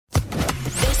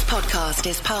podcast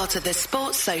is part of the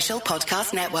Sports Social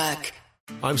Podcast Network.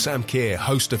 I'm Sam Keir,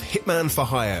 host of Hitman for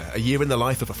Hire, a year in the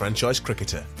life of a franchise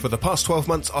cricketer. For the past 12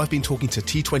 months, I've been talking to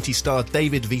T20 star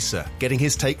David Visa, getting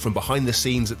his take from behind the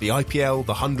scenes at the IPL,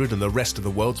 the 100 and the rest of the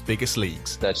world's biggest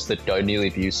leagues. That's the don't nearly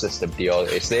view system deal.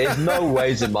 There's no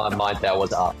ways in my mind that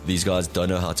was up. These guys don't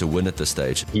know how to win at this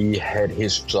stage. He had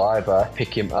his driver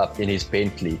pick him up in his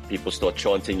Bentley. People start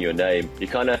chanting your name. You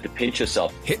kind of have to pinch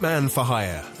yourself. Hitman for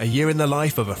Hire, a year in the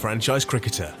life of a franchise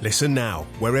cricketer. Listen now,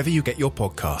 wherever you get your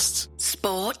podcasts.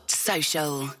 Sport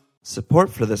Social. Support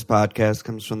for this podcast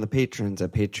comes from the patrons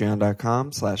at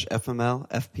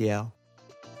patreon.com/FMLFPL.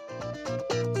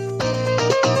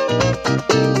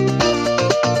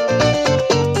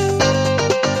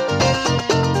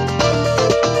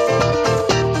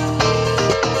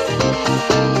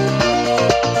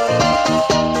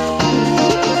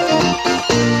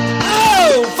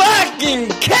 Oh, fucking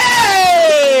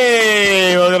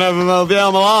K! Welcome to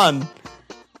FMLFPL Milan.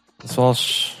 It's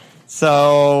Walsh.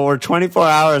 So we're 24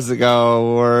 hours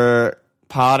ago, we're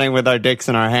potting with our dicks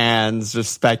in our hands,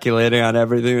 just speculating on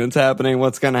everything that's happening,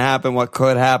 what's going to happen, what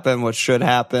could happen, what should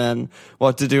happen,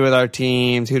 what to do with our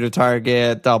teams, who to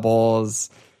target, doubles,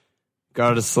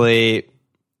 go to sleep,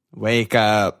 wake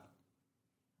up.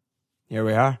 Here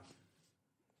we are.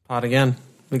 Pot again.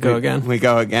 We go again. We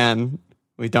go again.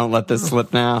 We don't let this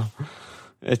slip now.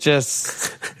 It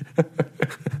just...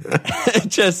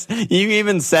 you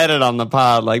even said it on the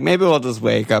pod, like maybe we'll just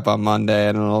wake up on Monday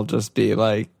and it'll just be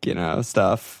like, you know,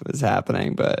 stuff is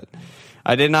happening. But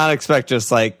I did not expect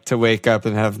just like to wake up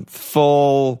and have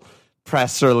full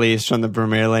press release from the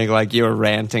Premier League like you were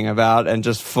ranting about, and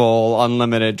just full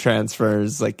unlimited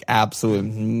transfers, like absolute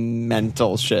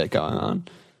mental shit going on.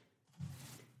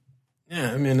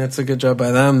 Yeah, I mean, it's a good job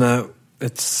by them that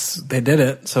they did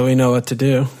it, so we know what to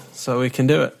do, so we can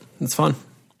do it. It's fun.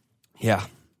 Yeah,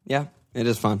 it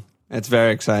is fun. It's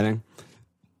very exciting.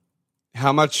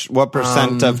 What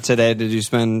percent of today did you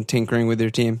spend tinkering with your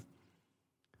team?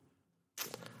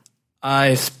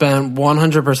 I spent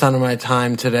 100% of my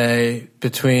time today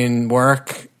between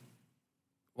work,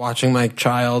 watching my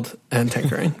child, and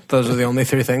tinkering. Those are the only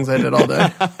three things I did all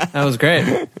day. That was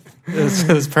great. It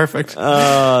was perfect.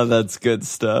 Oh, that's good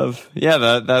stuff.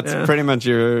 Yeah, that's pretty much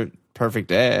your perfect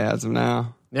day as of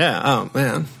now. Yeah, oh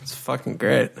man, it's fucking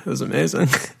great. It was amazing.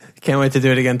 Can't wait to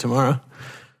do it again tomorrow.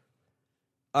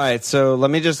 All right, so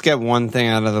let me just get one thing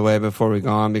out of the way before we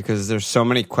go on, because there's so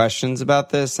many questions about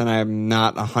this, and I'm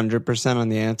not 100% on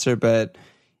the answer, but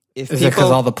if Is it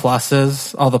because all the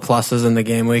pluses in the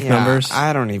game week numbers?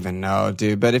 I don't even know,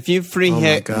 dude, but if you free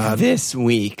hit this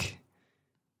week,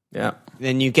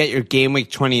 then you get your game week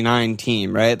 29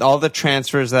 team, right? All the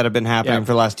transfers that have been happening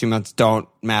for the last 2 months don't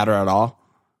matter at all.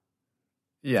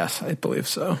 Yes, I believe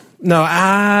so. No,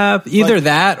 either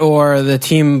that or the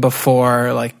team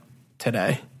before, like,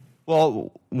 today.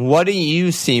 Well, what do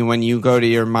you see when you go to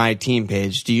your My Team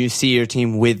page? Do you see your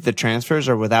team with the transfers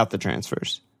or without the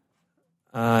transfers?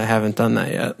 I haven't done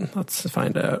that yet. Let's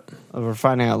find out. We're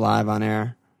finding out live on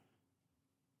air.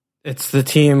 It's the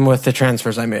team with the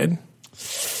transfers I made.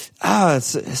 Oh,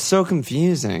 it's so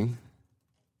confusing.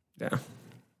 Yeah.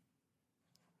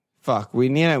 Fuck, we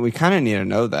kind of need to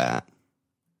know that.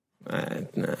 I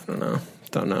don't know.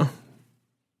 Don't know.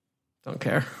 Don't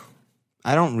care.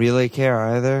 I don't really care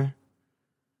either.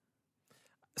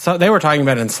 So they were talking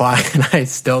about it in Slack, and I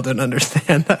still didn't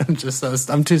understand. I'm too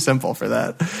simple for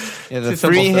that. Yeah, the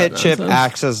free hit chip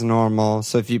acts as normal.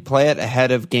 So if you play it ahead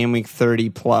of game week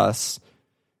 30 plus,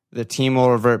 the team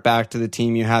will revert back to the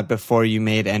team you had before you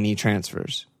made any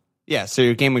transfers. Yeah, so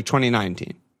your game week 2019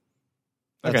 team.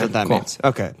 That's what that means.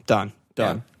 Okay, done.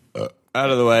 Yeah. Out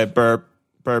of the way.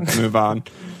 Burp, move on.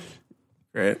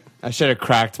 Great. I should have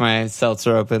cracked my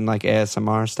seltzer open like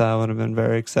ASMR style. Would have been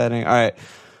very exciting. All right.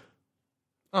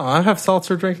 Oh, I have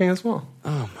seltzer drinking as well.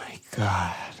 Oh, my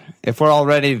God. If we're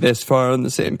already this far on the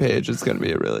same page, it's going to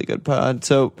be a really good pod.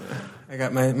 So I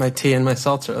got my tea and my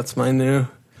seltzer. That's my new...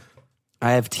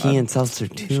 I have tea and seltzer,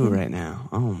 too, right now.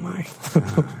 Oh, my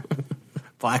God.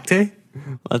 Black tea?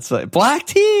 Let's play. Black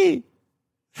tea!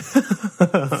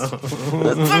 Let's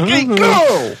fucking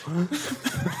go!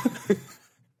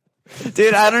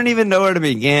 Dude, I don't even know where to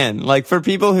begin. Like, for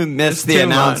people who missed the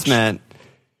announcement,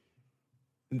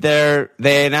 they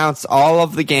announced all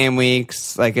of the game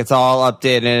weeks. Like, it's all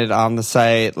updated on the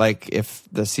site. Like, if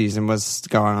the season was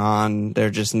going on, they're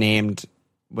just named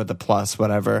with a plus,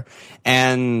 whatever.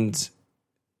 And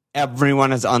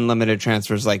everyone has unlimited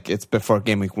transfers. Like, it's before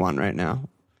game week 1 right now.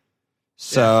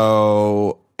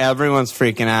 So everyone's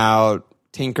freaking out.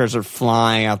 Tinkers are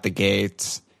flying out the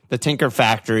gates. The Tinker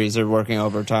factories are working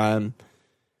overtime.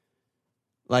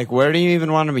 Like, where do you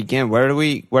even want to begin?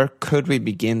 Where could we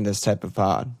begin this type of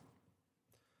pod?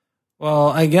 Well,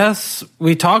 I guess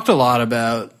we talked a lot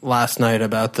about last night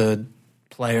about the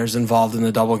players involved in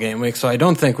the double game week, so I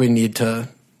don't think we need to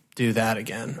do that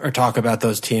again or talk about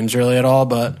those teams really at all.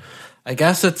 But I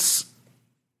guess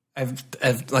I've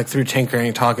like through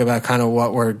tinkering talk about kind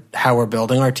of how we're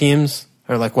building our teams,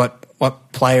 or like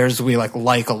what players we like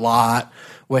a lot,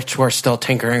 which we're still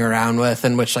tinkering around with,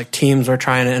 and which like teams we're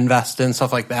trying to invest in,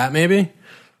 stuff like that maybe.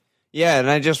 Yeah, and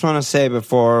I just want to say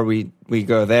before we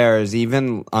go there is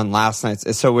even on last night's,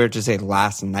 it's so weird to say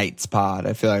last night's pod.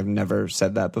 I feel like I've never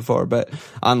said that before, but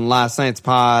on last night's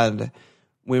pod,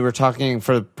 we were talking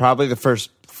for probably the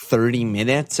first 30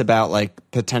 minutes about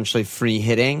like potentially free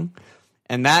hitting.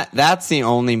 And that's the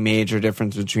only major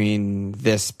difference between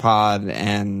this pod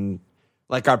and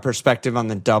like our perspective on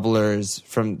the doublers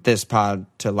from this pod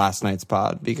to last night's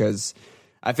pod, because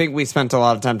I think we spent a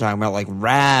lot of time talking about like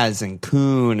Raz and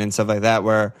Kuhn and stuff like that,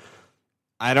 where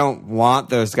I don't want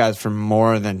those guys for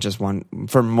more than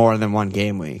one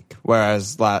game week.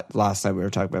 Whereas last night we were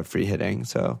talking about free hitting.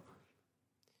 So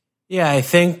yeah, I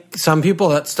think some people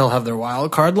that still have their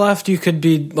wild card left, you could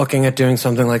be looking at doing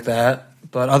something like that.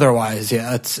 But otherwise,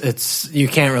 yeah, it's you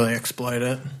can't really exploit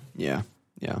it. Yeah.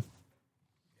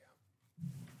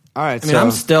 All right. I mean,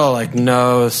 I'm still like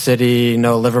no City,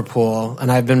 no Liverpool,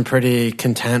 and I've been pretty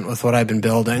content with what I've been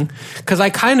building, because I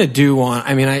kind of do want.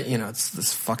 I mean, it's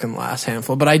this fucking last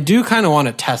handful, but I do kind of want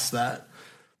to test that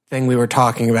thing we were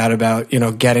talking about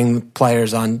getting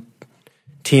players on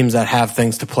teams that have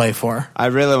things to play for. I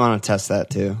really want to test that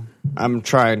too. I'm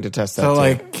trying to test that.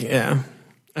 So yeah,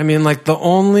 I mean, like the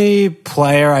only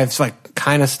player I've like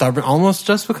kind of stubborn, almost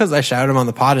just because I shouted him on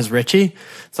the pod, is Richie.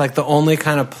 It's like the only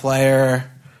kind of player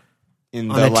in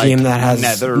on a team that has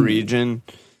nether region.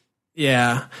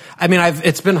 Yeah. I mean,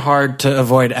 it's been hard to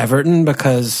avoid Everton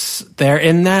because they're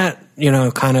in that,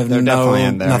 kind of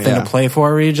nothing to play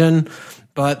for region,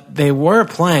 but they were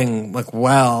playing like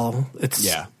well.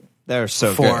 They're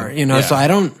so good. So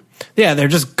they're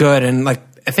just good. And like,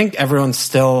 I think everyone's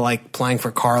still like playing for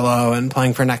Carlo and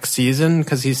playing for next season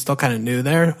because he's still kind of new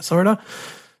there, sort of.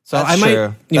 So that's I might,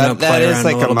 true. that is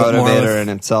like a motivator in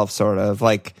with itself, sort of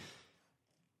like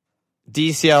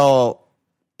DCL.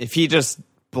 If he just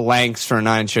blanks for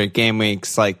 9 straight game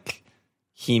weeks, like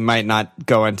he might not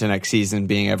go into next season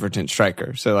being Everton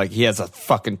striker. So like he has a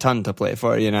fucking ton to play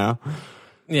for, Yeah,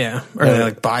 or they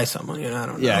like buy someone, I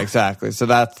don't know. Yeah, exactly. So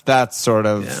that's sort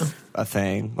of a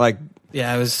thing. Like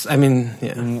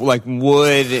like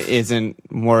Wood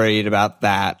isn't worried about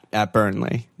that at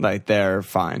Burnley. Like they're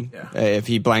fine. Yeah. If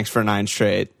he blanks for 9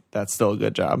 straight, that's still a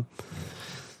good job.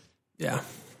 Yeah.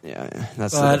 Yeah,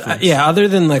 that's but, the difference. Other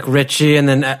than like Richie and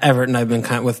then Everton, I've been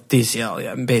kind of with DCL.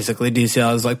 Yeah, basically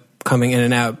DCL is like coming in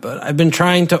and out. But I've been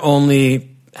trying to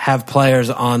only have players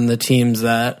on the teams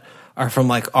that are from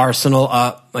like Arsenal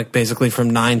up, like basically from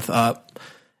 9th up.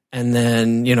 And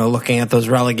then, looking at those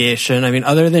relegation, I mean,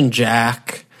 other than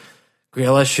Jack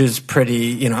Grealish, who's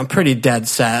pretty, I'm pretty dead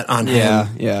set on him.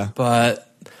 Yeah. But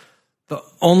the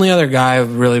only other guy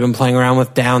I've really been playing around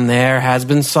with down there has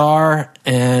been Sarr,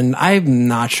 and I'm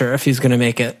not sure if he's going to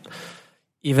make it,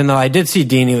 even though I did see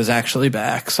Dini was actually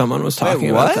back. Someone was talking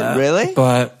about that. Really?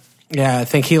 But yeah, I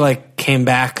think he like came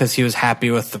back because he was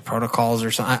happy with the protocols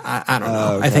or something. I don't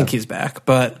know. Okay. I think he's back,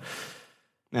 but...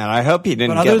 Man, I hope he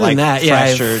didn't get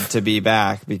pressured to be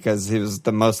back, because he was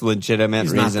the most legitimate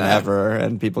reason ever,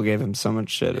 and people gave him so much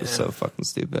shit. It's so fucking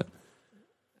stupid.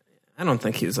 I don't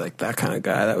think he's like that kind of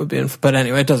guy. That would be, but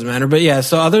anyway, it doesn't matter. But yeah,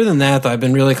 so other than that, though, I've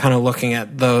been really kind of looking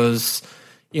at those,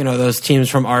 those teams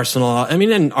from Arsenal. I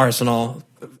mean, and Arsenal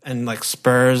and like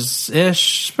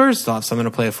Spurs-ish. Spurs still have something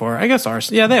to play for. I guess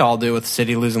Arsenal. Yeah, they all do with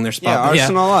City losing their spot. Yeah,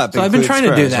 Arsenal up. So I've been trying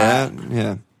to do that.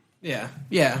 Right?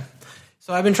 Yeah.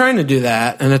 So I've been trying to do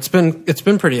that, and it's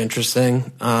been pretty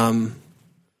interesting.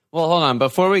 Well, hold on.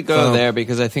 Before we go there,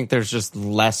 because I think there's just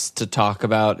less to talk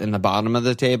about in the bottom of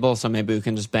the table, so maybe we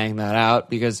can just bang that out.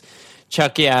 Because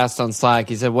Chucky asked on Slack,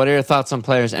 he said, what are your thoughts on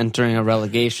players entering a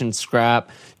relegation scrap?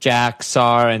 Jack,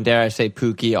 Sarr, and dare I say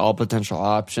Pookie, all potential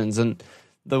options. And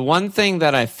the one thing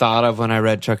that I thought of when I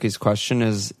read Chucky's question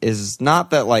is not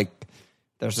that, like,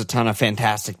 there's a ton of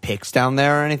fantastic picks down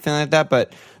there or anything like that,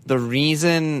 but the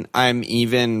reason I'm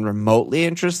even remotely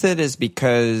interested is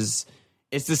because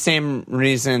it's the same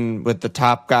reason with the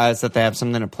top guys that they have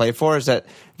something to play for, is that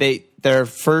their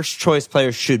first choice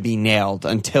players should be nailed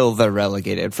until they're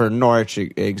relegated. For Norwich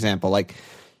example, like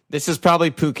this is probably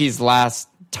Pookie's last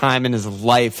time in his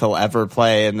life he'll ever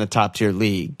play in the top tier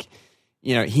league.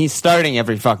 he's starting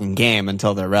every fucking game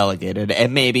until they're relegated,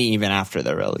 and maybe even after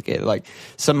they're relegated. Like,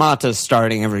 Samata's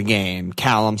starting every game.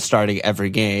 Callum's starting every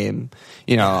game.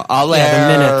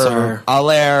 Allaire,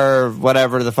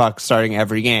 whatever the fuck, starting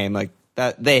every game. Like,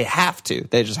 that, they have to.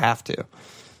 They just have to.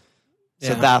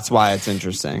 So that's why it's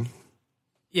interesting.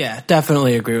 Yeah,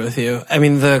 definitely agree with you. I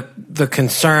mean, the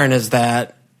concern is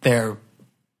that they're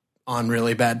on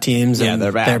really bad teams and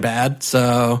they're bad.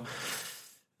 So...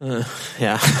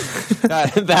 yeah,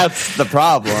 that's the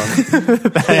problem.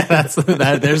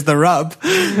 There's the rub.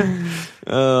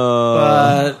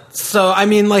 So I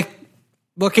mean, like,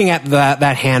 looking at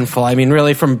that handful, I mean,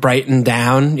 really from Brighton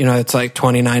down, it's like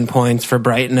 29 points for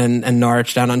Brighton and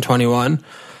Norwich down on 21.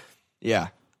 Yeah,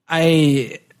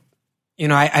 I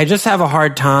just have a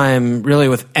hard time really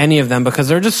with any of them because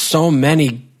there are just so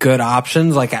many good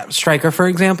options. Like at striker, for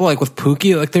example, like with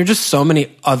Pukki, like there are just so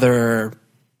many other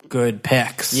good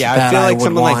picks. Yeah, I feel like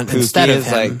someone like Pukki is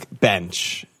him. like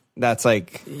bench. That's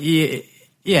like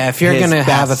if you're going to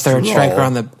have a third striker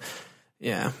on the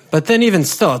but then even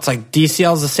still, it's like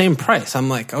DCL is the same price. I'm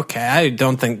like, okay, I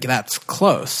don't think that's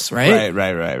close, right?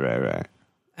 Right.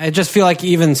 I just feel like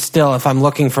even still, if I'm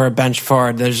looking for a bench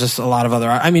forward, there's just a lot of other.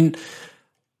 I mean,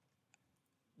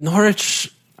 Norwich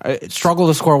struggle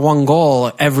to score one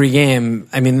goal every game.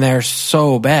 I mean, they're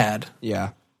so bad. Yeah.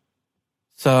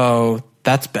 So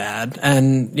that's bad.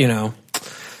 And,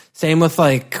 same with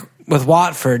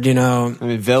Watford, I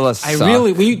mean, Villa suck.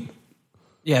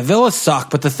 Villa suck.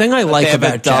 But the thing I like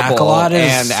about Jack a lot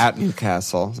is... And at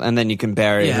Newcastle. And then you can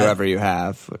bury whoever you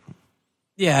have.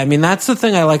 Yeah, I mean, that's the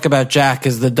thing I like about Jack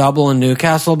is the double in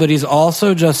Newcastle. But he's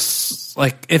also just,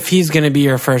 like, if he's going to be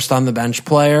your first on the bench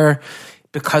player...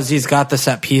 because he's got the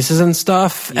set pieces and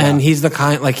stuff, and he's the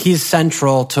kind, like, he's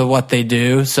central to what they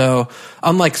do. So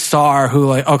unlike Sarr, who,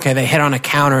 like, okay, they hit on a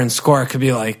counter and score, it could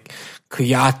be like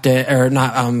Kouyaté or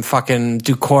not, fucking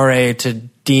Doucouré to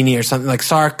Dini or something. Like,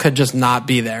 Sarr could just not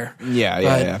be there.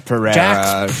 Yeah. Pereira.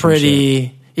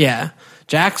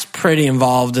 Jack's pretty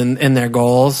involved in their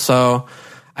goals, so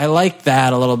I like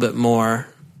that a little bit more.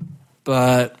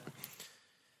 But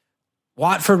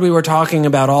Watford, we were talking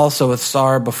about also with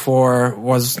Sarr before,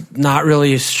 was not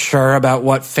really sure about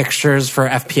what fixtures for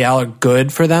FPL are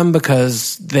good for them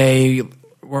because they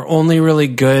were only really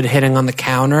good hitting on the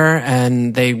counter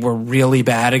and they were really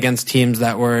bad against teams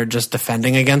that were just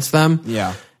defending against them.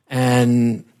 Yeah.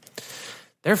 And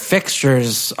their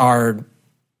fixtures are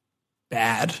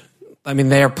bad. I mean,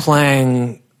 they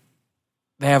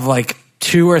have like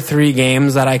 2 or 3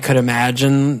 games that I could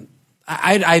imagine.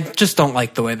 I just don't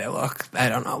like the way they look. I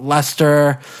don't know.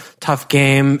 Leicester, tough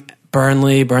game.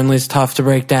 Burnley's tough to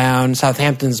break down.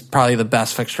 Southampton's probably the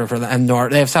best fixture for them.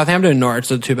 And they have Southampton and Norwich,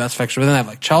 the 2 best fixtures. But then they have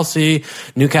like Chelsea.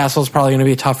 Newcastle's probably going to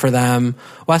be tough for them.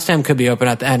 West Ham could be open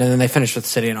at the end, and then they finish with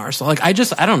City and Arsenal. Like, I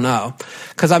don't know.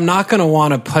 Because I'm not going to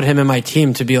want to put him in my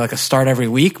team to be like a start every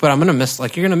week, but I'm going to miss,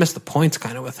 like, you're going to miss the points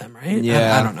kind of with him, right?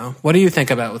 Yeah. I don't know. What do you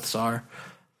think about with Sarr?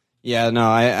 Yeah, no,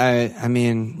 I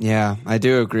mean, yeah, I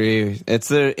do agree.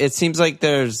 It seems like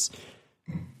there's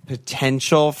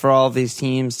potential for all these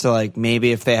teams to, like,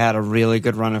 maybe if they had a really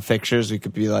good run of fixtures, we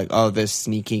could be like, oh, this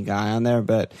sneaky guy on there.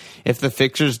 But if the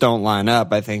fixtures don't line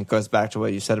up, I think it goes back to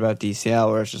what you said about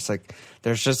DCL, where it's just like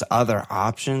there's just other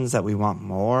options that we want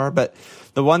more. But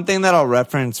the one thing that I'll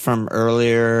reference from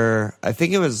earlier, I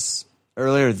think it was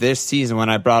earlier this season when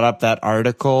I brought up that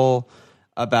article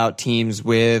about teams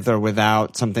with or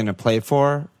without something to play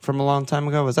for from a long time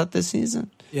ago. Was that this season?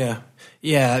 Yeah.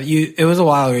 It was a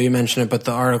while ago you mentioned it, but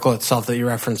the article itself that you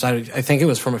referenced, I think it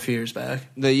was from a few years back.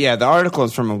 The article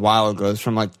is from a while ago. It's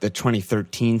from like the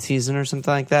 2013 season or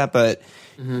something like that. But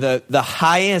the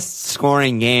highest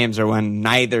scoring games are when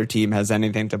neither team has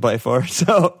anything to play for.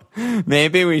 So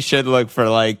maybe we should look for,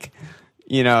 like,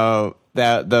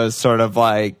 those sort of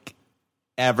like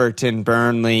Everton,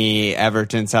 Burnley,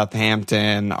 Everton,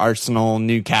 Southampton, Arsenal,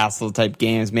 Newcastle type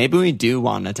games. Maybe we do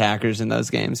want attackers in those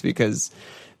games because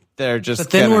they're just. But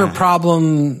then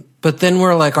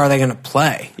we're like, are they going to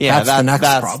play? Yeah, that's the next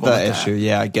that's problem. The issue.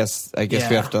 Yeah, I guess we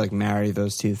have to like marry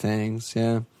those two things.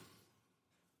 Yeah.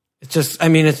 It's just, I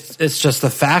mean, it's just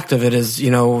the fact of it is,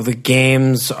 the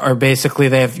games are basically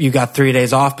you got 3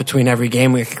 days off between every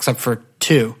game week except for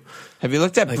 2. Have you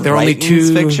looked at like, there are only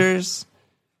 2 fixtures?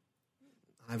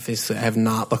 Obviously, I have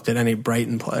not looked at any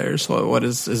Brighton players. What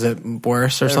is it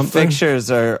worse or Their something?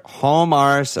 Fixtures are home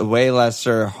Ars, away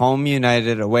Leicester, home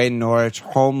United, away Norwich,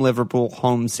 home Liverpool,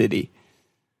 home City.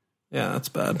 Yeah, that's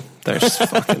bad. They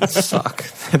fucking suck.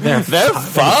 They're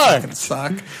fucked. They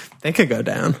suck. They could go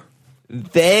down.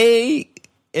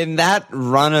 In that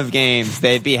run of games,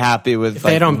 they'd be happy with if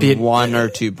they don't beat 1 or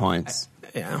 2 points.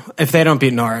 Yeah, if they don't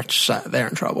beat Norwich, they're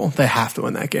in trouble. They have to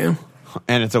win that game,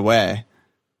 and it's away.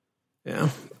 Yeah,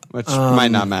 which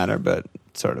might not matter, but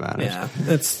sort of matters. Yeah,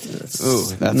 it's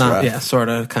ooh, that's not rough. Yeah, sort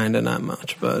of, kind of, not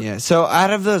much, but yeah. So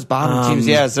out of those bottom teams,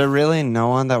 is there really no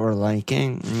one that we're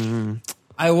liking?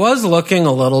 I was looking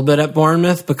a little bit at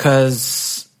Bournemouth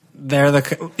because they're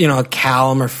a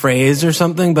Callum or Fraser or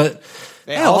something, but.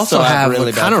 They also have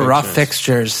really kind of rough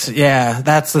fixtures. Yeah,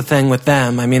 that's the thing with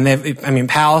them. I mean,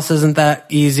 Palace isn't that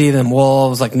easy. Then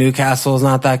Wolves, like Newcastle, is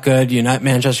not that good.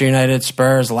 Manchester United,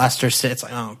 Spurs, Leicester City. It's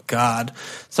like, oh god.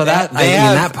 So that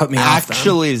put me off.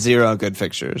 Actually, zero good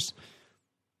fixtures.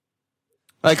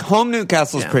 Like home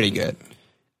Newcastle's pretty good,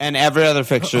 and every other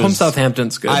fixture. Home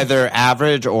Southampton's good. Either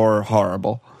average or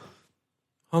horrible.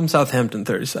 Home Southampton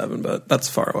 37, but that's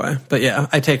far away. But yeah,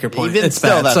 I take your point. Even it's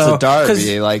still, bad. that's a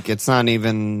derby. Like it's not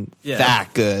even Yeah. that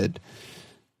good.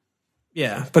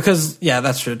 Yeah, because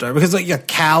that's true. Because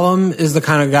Callum is the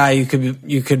kind of guy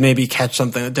you could maybe catch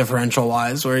something differential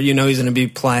wise, where he's going to be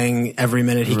playing every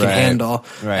minute he can handle,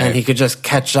 and he could just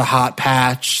catch a hot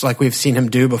patch like we've seen him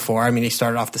do before. I mean, he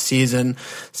started off the season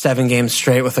 7 games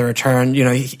straight with a return.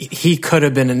 He could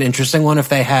have been an interesting one if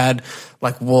they had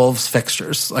like Wolves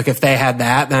fixtures. Like if they had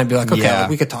that, then I'd be like, okay,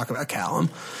 we could talk about Callum.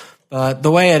 But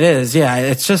the way it is,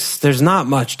 it's just there's not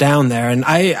much down there, and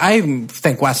I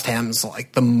think West Ham's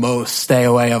like the most stay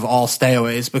away of all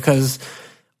stayaways because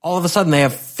all of a sudden they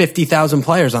have 50,000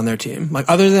 players on their team. Like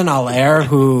other than Allaire,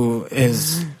 who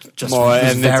is just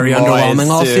very underwhelming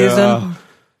all season.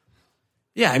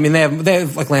 Yeah, I mean they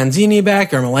have like Lanzini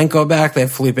back, Yarmolenko back. They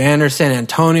have Felipe Anderson,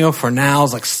 Antonio,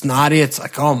 Fornals, like Snotty. It's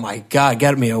like, oh my god,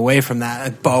 get me away from that.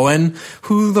 Like Bowen,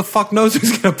 who the fuck knows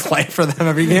who's going to play for them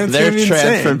every game? Their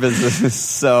transfer business is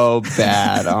so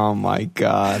bad. Oh my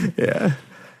god. Yeah,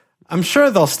 I'm sure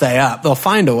they'll stay up. They'll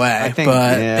find a way. I think,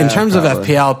 but in terms of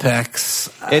FPL picks,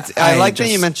 I like that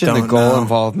you mentioned the goal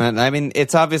involvement. I mean,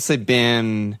 it's obviously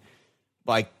been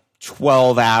like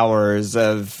 12 hours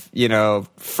of,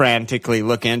 frantically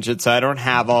looking into it. So I don't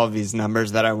have all of these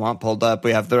numbers that I want pulled up.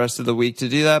 We have the rest of the week to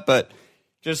do that. But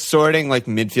just sorting like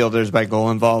midfielders by goal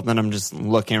involvement, I'm just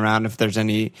looking around if there's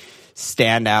any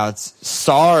standouts.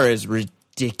 Sarr is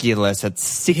ridiculous at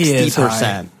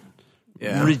 60%.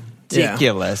 Yeah.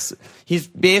 Ridiculous. Yeah. He's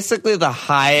basically the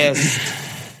highest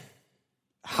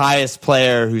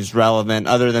player who's relevant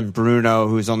other than Bruno,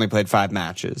 who's only played 5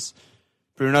 matches.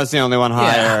 Bruno's the only one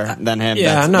higher than him.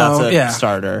 That's a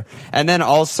starter. And then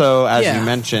also, as you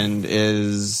mentioned,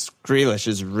 is Grealish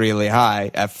is really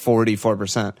high at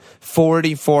 44%.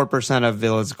 44% of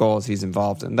Villa's goals he's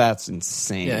involved in. That's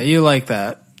insane. Yeah, you like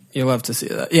that. You love to see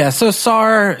that. Yeah, so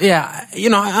Sarr,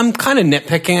 I'm kind of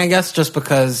nitpicking, I guess, just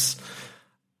because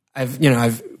I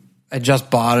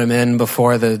just bought him in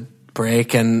before the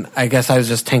break, and I guess I was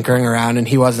just tinkering around, and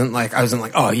I wasn't like,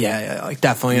 oh yeah, like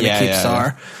definitely going to keep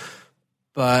Sarr. Yeah.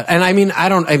 But, and I mean,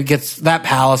 it gets that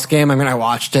Palace game. I mean, I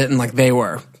watched it and like they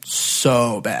were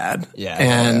so bad. Yeah.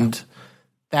 And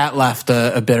that left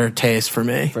a bitter taste for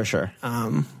me. For sure.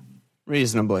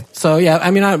 Reasonably. So yeah,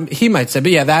 I mean, he might say,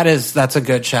 but yeah, that's a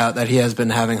good shout that he has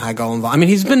been having high goal involvement. I mean,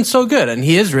 he's been so good and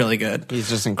he is really good. He's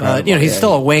just incredible. He's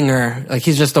still a winger. Like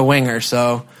he's just a winger.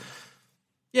 So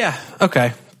yeah.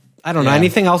 Okay. I don't know.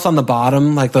 Anything else on the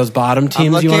bottom, like those bottom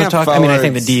teams you want to talk? I mean, I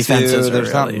think the defenses are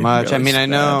there's really, not much. really I mean, I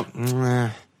know,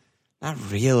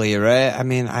 not really, right? I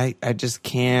mean, I just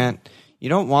can't. You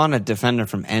don't want a defender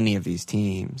from any of these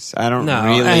teams. I don't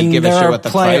really give a shit what the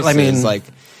price is. Like,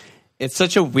 it's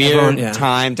such a weird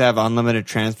time to have unlimited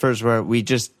transfers where we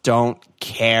just don't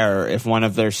care if one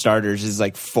of their starters is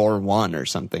like 4-1 or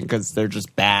something because they're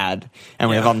just bad, and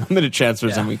we have unlimited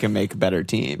transfers and we can make a better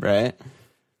team, right?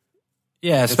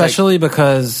 Yeah, especially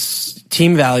because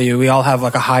team value, we all have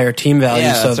like a higher team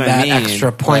value, so that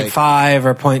extra 0.5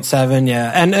 or 0.7,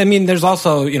 And I mean, there's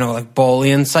also, like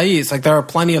Bowley and Saiz. Like there are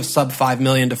plenty of sub 5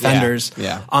 million defenders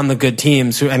on the good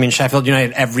teams who, I mean, Sheffield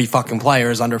United, every fucking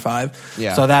player is under 5.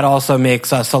 Yeah. So that also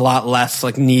makes us a lot less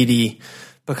like needy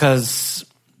because,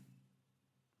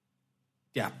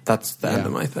 that's the end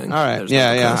of my thing. All right.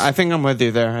 I think I'm with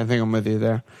you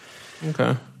there.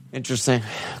 Okay. Interesting.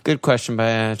 Good question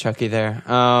by Chucky there.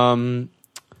 All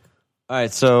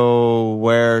right, so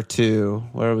where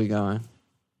are we going?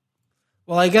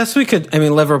 Well, I guess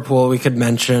Liverpool, we could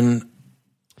mention.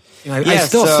 I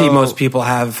still see most people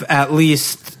have at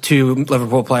least 2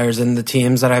 Liverpool players in the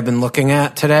teams that I've been looking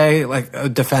at today, like a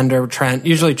defender, Trent,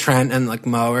 usually Trent and like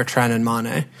Mo or Trent and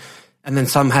Mane. And then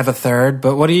some have a third.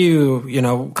 But what do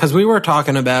you because we were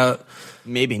talking about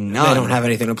maybe none. They don't have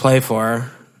anything to play for.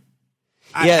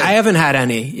 I haven't had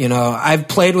any, I've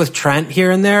played with Trent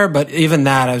here and there, but even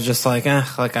that I was just like,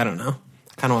 I don't know.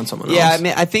 kind of want someone Yeah, else. I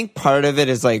mean, I think part of it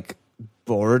is like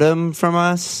boredom from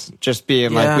us, just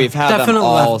being like we've had them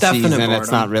all season. Boredom.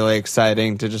 It's not really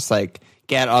exciting to just like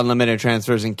get unlimited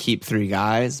transfers and keep 3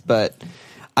 guys, but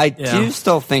I do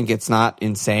still think it's not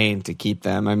insane to keep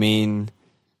them. I mean,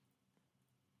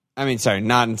 sorry,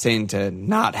 not insane to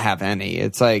not have any.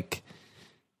 It's like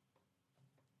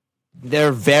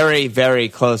they're very, very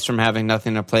close from having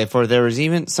nothing to play for. There was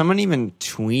someone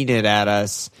tweeted at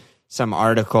us some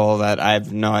article that I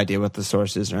have no idea what the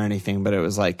source is or anything, but it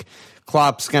was like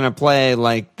Klopp's going to play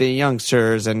like the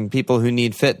youngsters and people who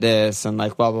need fitness and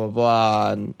like blah, blah,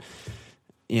 blah. And,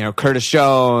 you know, Curtis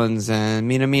Jones and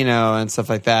Minamino and stuff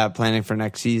like that planning for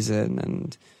next season.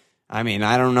 And I mean,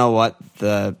 I don't know what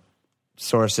the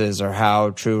source is or how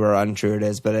true or untrue it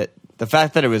is, but the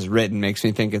fact that it was written makes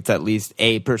me think it's at least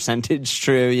a percentage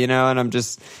true, you know, and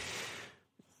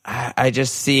I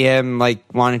just see him like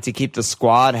wanting to keep the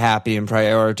squad happy and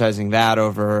prioritizing that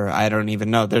over, I don't even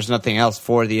know. There's nothing else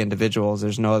for the individuals.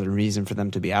 There's no other reason for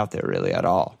them to be out there really at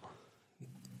all.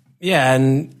 Yeah,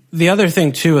 and the other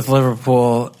thing too with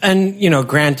Liverpool, and you know,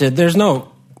 granted, there's no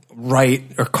right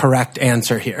or correct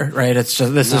answer here, right? It's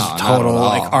just this is total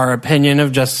like our opinion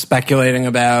of just speculating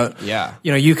about. Yeah,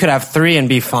 you know, you could have 3 and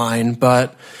be fine,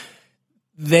 but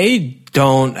they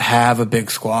don't have a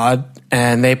big squad,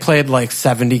 and they played like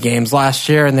 70 games last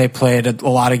year, and they played a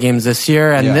lot of games this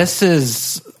year, and this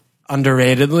is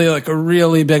underratedly like a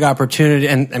really big opportunity.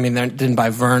 And I mean, they didn't buy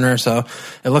Werner, so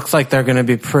it looks like they're going to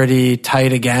be pretty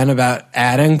tight again about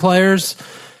adding players.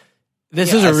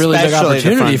 This is a really big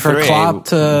opportunity for Klopp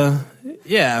to,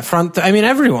 I mean,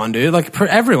 everyone, dude. Like,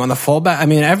 everyone, the fullback, I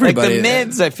mean, everybody. Like, the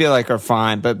mids, I feel like, are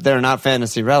fine, but they're not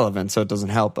fantasy relevant, so it doesn't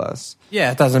help us.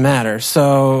 Yeah, it doesn't matter.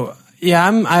 So, yeah,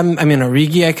 I mean,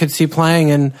 Origi I could see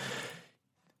playing, and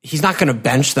he's not going to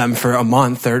bench them for a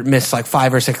month or miss, like,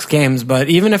 5 or 6 games, but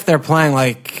even if they're playing,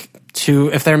 like,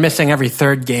 if they're missing every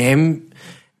 3rd game,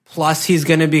 plus he's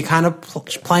going to be kind of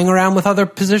playing around with other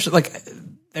positions, like,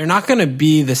 they're not going to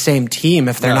be the same team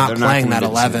if they're not playing that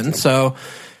 11. So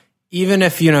even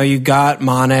if, you know, you got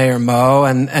Mane or Mo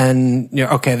and you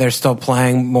know, okay, they're still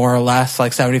playing more or less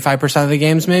like 75% of the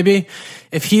games maybe.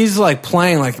 If he's like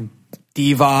playing like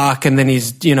Divock and then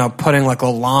he's, you know, putting like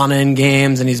Lallana in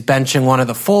games and he's benching one of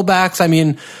the fullbacks, I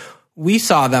mean, we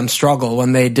saw them struggle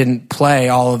when they didn't play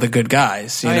all of the good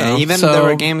guys. You know? Even there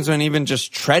were games when even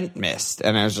just Trent missed,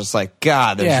 and I was just like,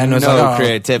 God, there's no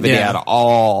creativity at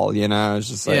all. You know, it's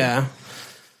just like,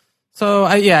 So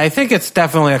I think it's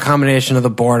definitely a combination of the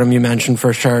boredom you mentioned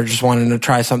for sure, just wanting to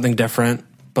try something different,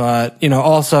 but you know,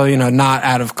 also not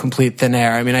out of complete thin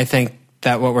air. I mean, I think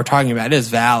that what we're talking about is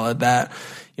valid. That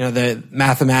the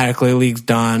mathematically league's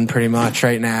done pretty much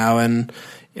right now, and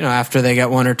after they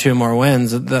get 1 or 2 more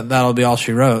wins, that'll be all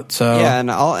she wrote. So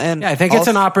I think it's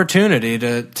an opportunity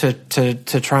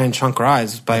to try and chunk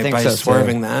rise by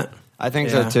swerving that. I think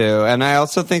so too, and I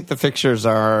also think the fixtures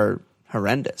are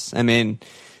horrendous. I mean,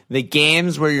 the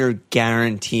games where you're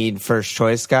guaranteed first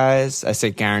choice guys, I say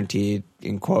guaranteed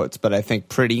in quotes, but I think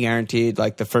pretty guaranteed.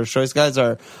 Like the first choice guys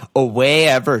are away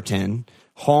Everton,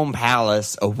 home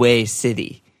Palace, away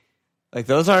City. Like,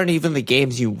 those aren't even the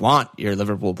games you want your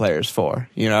Liverpool players for,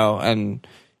 and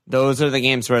those are the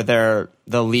games where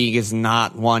the league is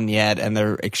not won yet and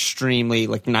they're extremely,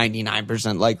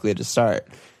 99% likely to start.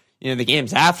 The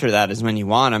games after that is when you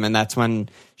want them, and that's when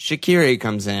Shaqiri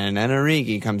comes in and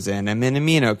Origi comes in and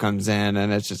Minamino comes in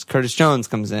and it's just Curtis Jones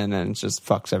comes in and it just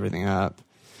fucks everything up.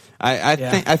 I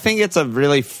think it's a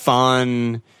really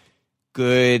fun,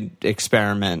 good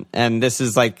experiment, and this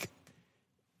is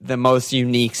the most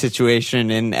unique situation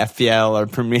in FPL or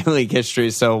Premier League history,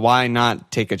 so why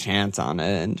not take a chance on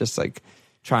it and just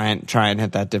try and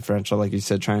hit that differential, like you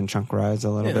said, try and chunk rise a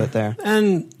little bit there.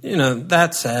 And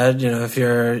that said, if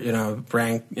you're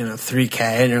ranked 3K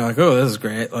and you're like, oh, this is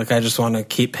great, I just want to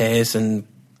keep pace and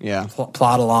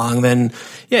plot along, then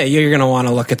you're going to want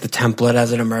to look at the template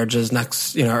as it emerges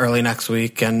early next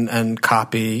week and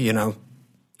copy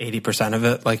 80% of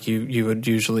it, like you would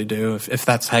usually do if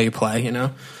that's how you play, And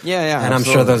absolutely. I'm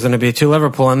sure there's going to be 2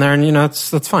 Liverpool in there, and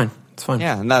that's fine. It's fine.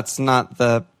 Yeah, and that's not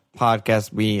the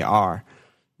podcast we are.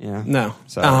 No.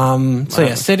 So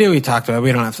City we talked about.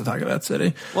 We don't have to talk about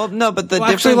City. Well, no, but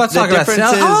let's talk about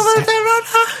City.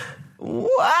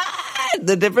 What?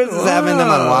 The difference is having them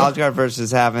on wildcard versus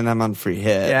having them on free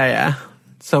hit. Yeah.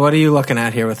 So what are you looking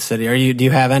at here with City? Do you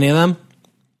have any of them?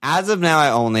 As of now, I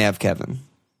only have Kevin.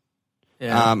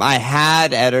 Yeah. I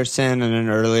had Ederson and an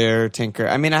earlier tinker.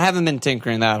 I mean, I haven't been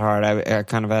tinkering that hard. I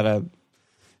kind of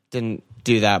didn't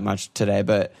do that much today,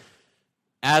 but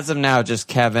As of now, just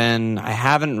Kevin. I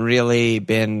haven't really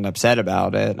been upset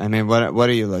about it. I mean, what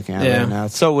are you looking at right now?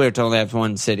 It's so weird to only have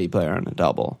one City player on a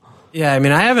double. Yeah, I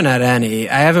mean, I haven't had any.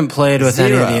 I haven't played with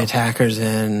any of the attackers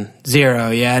in 0.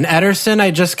 Yeah, and Ederson,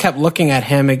 I just kept looking at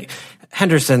him.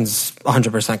 Henderson's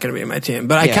 100% going to be in my team,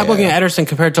 but I kept looking at Ederson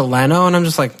compared to Leno, and I'm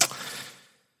just like,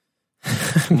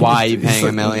 why are you paying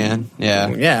 $1 million?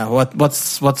 Yeah.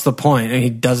 What's the point? And he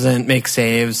doesn't make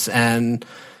saves, and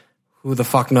who the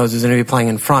fuck knows who's going to be playing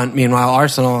in front? Meanwhile,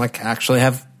 Arsenal actually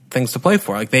have things to play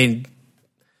for.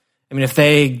 If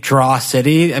they draw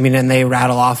City, and they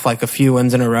rattle off a few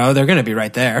wins in a row, they're going to be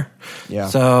right there. Yeah.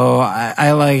 So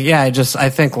I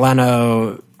think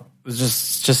Leno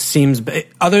just seems,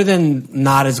 other than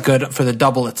not as good for the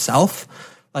double itself.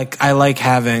 I like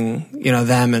having,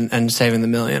 them and saving the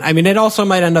 $1 million. It also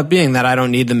might end up being that I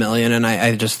don't need the $1 million and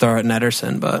I just throw it in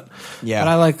Ederson, but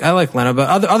I like Leno.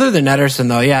 But other than Ederson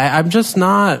though, I'm just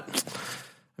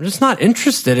not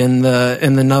interested in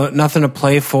the nothing to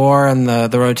play for and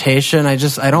the rotation. I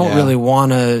don't really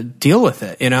want to deal with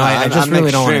it. I just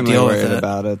really don't want to deal with it.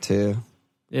 About it too.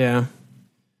 Yeah.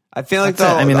 I feel like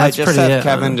I just have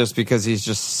Kevin just because he's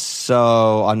just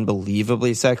so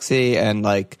unbelievably sexy and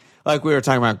like we were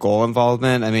talking about goal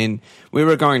involvement. We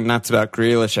were going nuts about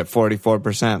Grealish at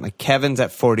 44%. Like Kevin's at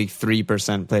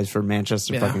 43% plays for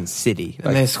Manchester fucking City.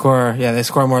 And they score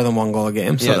more than 1 goal a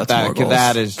game. So that's more goals.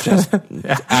 That is just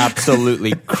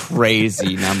absolutely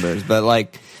crazy numbers. But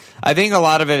I think a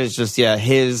lot of it is just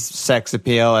his sex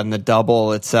appeal and the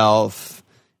double itself.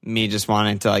 Me just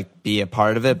wanting to be a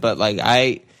part of it. But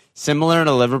similar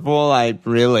to Liverpool, I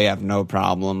really have no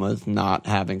problem with not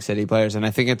having City players, and I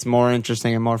think it's more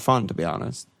interesting and more fun, to be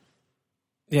honest.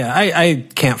 Yeah, I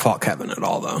can't fault Kevin at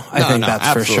all, though. I think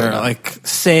that's for sure. Not.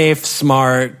 Safe,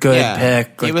 smart, good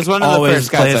pick. He was one of the first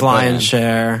guys plays lion's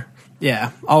share.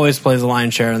 Yeah, always plays the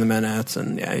lion's share in the minutes,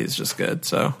 and he's just good.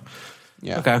 So,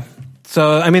 okay.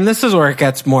 So, this is where it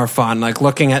gets more fun.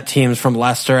 Looking at teams from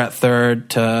Leicester at 3rd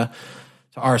to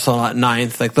Arsenal at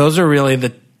 9th.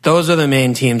 Those are the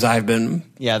main teams I've been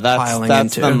piling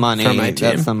into the money. For my team.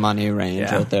 That's the money range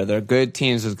out there. They're good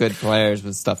teams with good players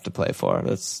with stuff to play for.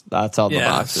 That's all the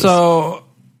boxes. So,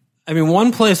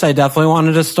 one place I definitely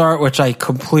wanted to start, which I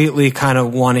completely kind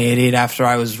of 180'd after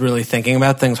I was really thinking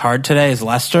about things hard today, is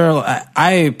Leicester.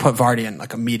 I put Vardy in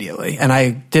immediately, and I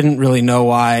didn't really know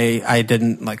why I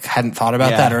hadn't thought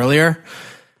about that earlier.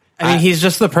 He's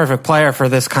just the perfect player for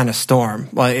this kind of storm.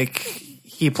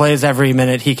 He plays every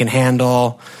minute he can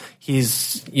handle.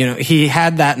 He's, he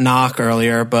had that knock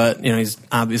earlier, but, he's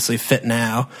obviously fit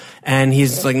now. And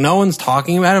he's no one's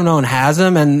talking about him. No one has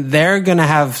him. And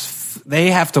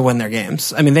they have to win their games.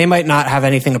 They might not have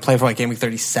anything to play for game week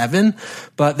 37,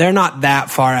 but they're not that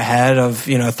far ahead of,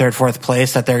 3rd, 4th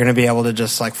place that they're going to be able to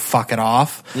just fuck it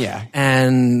off. Yeah.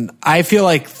 And I feel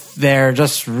like they're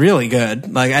just really good.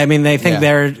 They think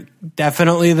they're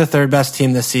definitely the 3rd best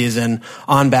team this season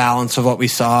on balance of what we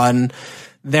saw. And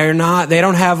they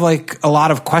don't have a lot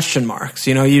of question marks.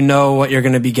 You know what you're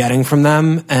going to be getting from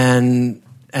them and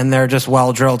they're just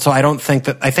well drilled. So I think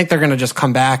they're going to just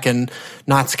come back and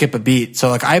not skip a beat.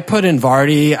 So I put in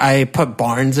Vardy, I put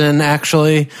Barnes in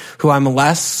actually, who I'm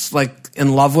less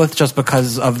in love with just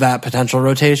because of that potential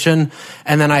rotation.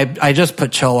 And then I just put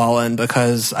Chilwell in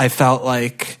because I felt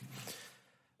like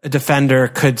a defender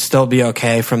could still be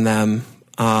okay from them.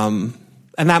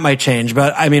 And that might change,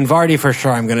 but Vardy for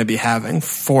sure I'm going to be having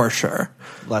for sure.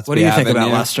 What do you think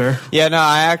about Leicester? Yeah, no,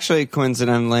 I actually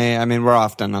coincidentally, we're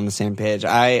often on the same page.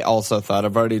 I also thought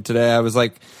of Vardy today. I was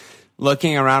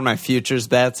looking around my futures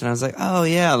bets and I was oh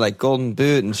yeah, Golden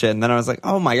Boot and shit. And then I was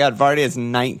oh my God, Vardy has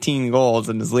 19 goals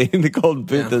and is leading the Golden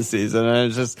Boot this season.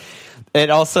 And it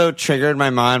also triggered my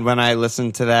mind when I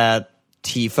listened to that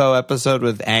Tifo episode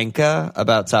with Anka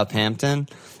about Southampton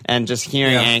and just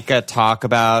hearing Anka talk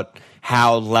about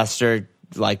how Leicester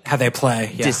how they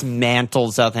play,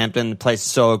 dismantle Southampton, play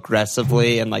so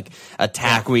aggressively and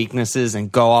attack weaknesses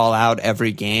and go all out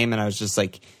every game. And I was just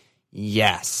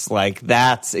yes,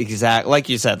 that's exact, like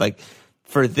you said,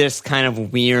 for this kind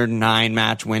of weird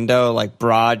 9-match window,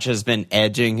 Braj has been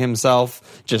edging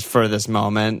himself just for this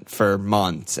moment for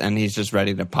months, and he's just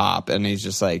ready to pop. And he's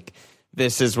just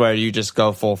this is where you just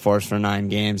go full force for 9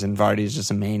 games, and Vardy's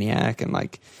just a maniac. And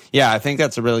I think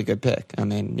that's a really good pick.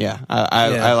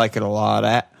 I like it a lot.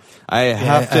 I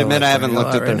have to admit, I haven't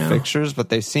looked at their fixtures, but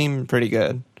they seem pretty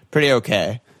good, pretty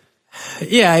okay.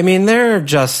 Yeah, they're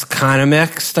just kind of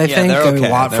mixed, I think. They're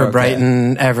okay. Watford,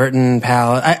 Brighton, Everton,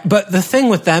 Palace. But the thing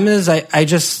with them is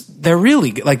they're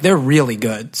really good. They're really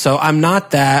good. So I'm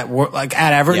not that,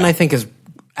 at Everton, I think is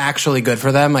actually good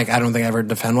for them. I don't think Everton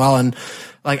defend well. And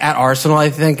like at Arsenal, I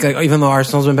think like, even though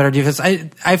Arsenal's been better defense,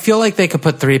 I feel like they could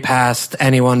put 3 past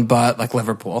anyone but like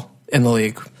Liverpool in the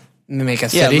league. Make a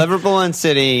City. Yeah, Liverpool and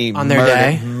City on their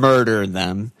day murdered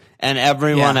them, and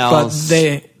everyone else.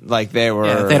 But they were.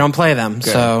 Yeah, they don't play them. Good.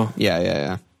 So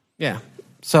yeah.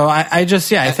 So I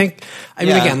think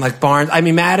again like Barnes. I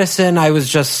mean Maddison. I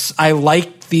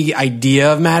liked the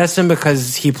idea of Maddison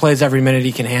because he plays every minute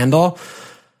he can handle.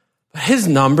 His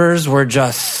numbers were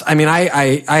just, I mean,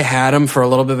 I had him for a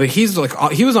little bit, but he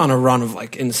was on a run of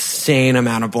like insane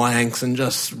amount of blanks and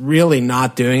just really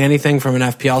not doing anything from an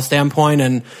FPL standpoint.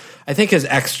 And I think his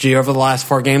XG over the last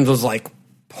 4 games was like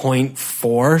 0.4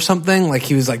 or something. Like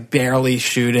he was like barely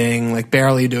shooting, like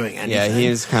barely doing anything. Yeah, he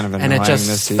was kind of annoying and it just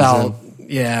this felt, season.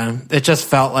 Yeah, it just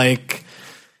felt like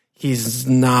he's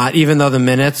not, even though the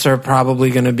minutes are probably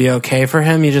going to be okay for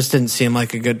him, he just didn't seem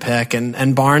like a good pick.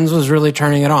 And Barnes was really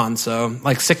turning it on. So,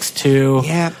 like 6'2".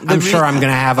 Yeah, I'm sure I'm going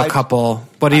to have a couple.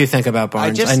 What do you think about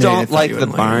Barnes? I just don't like the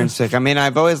Barnes pick. I mean,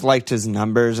 I've always liked his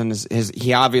numbers, and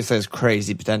he obviously has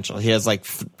crazy potential. He has like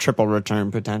triple return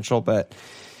potential, but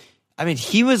I mean,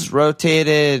 he was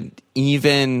rotated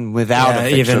even without a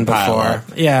fixture even before.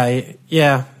 pilot.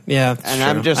 Yeah. And true.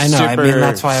 I'm just super I mean,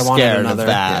 that's why I wanted another.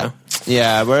 That.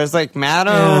 Yeah, whereas like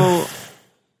Matto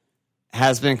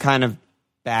has been kind of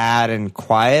bad and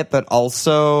quiet, but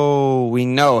also we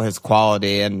know his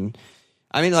quality. And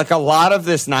I mean, like a lot of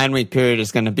this 9-week period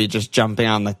is going to be just jumping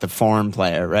on like the form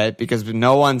player, right? Because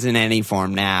no one's in any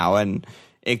form now, and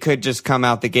it could just come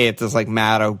out the gate as like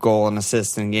Matto goal and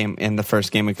assist in the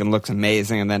first game week and looks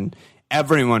amazing, and then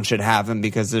everyone should have him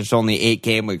because there's only 8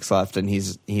 game weeks left, and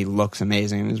he looks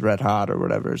amazing and he's red hot or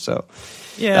whatever. So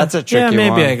that's a tricky one. Yeah,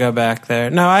 maybe I go back there.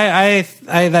 No, I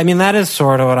mean that is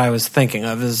sort of what I was thinking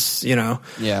of. Is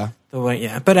the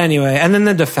way, But anyway, and then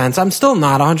the defense, I'm still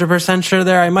not 100% sure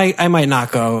there. I might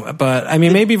not go, but I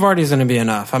mean maybe Vardy's going to be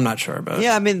enough. I'm not sure about.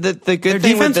 Yeah, I mean the good Their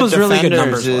thing defense with the was really good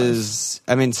defenders numbers is,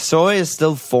 I mean, Soy is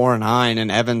still 4-9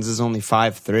 and Evans is only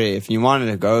 5-3. If you wanted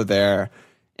to go there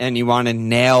and you wanted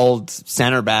nailed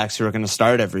center backs who are going to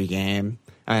start every game,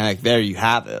 I mean, like there you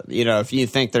have it. If you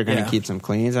think they're going to keep some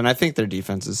cleans, and I think their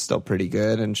defense is still pretty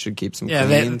good and should keep some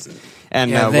cleans.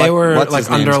 They were what's like his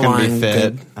name's underlying gonna be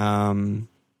fit? Good.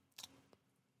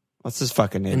 What's his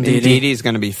fucking name? Ndidi's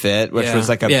going to be fit, which was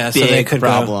like a big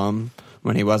problem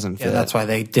when he wasn't fit. Yeah, that's why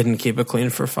they didn't keep it clean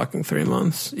for fucking 3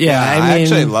 months. I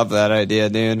actually love that idea,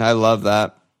 dude. I love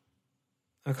that.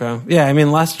 Okay. Yeah, I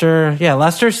mean Leicester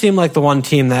seemed like the one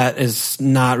team that is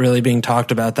not really being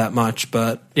talked about that much,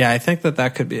 but yeah, I think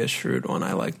that could be a shrewd one.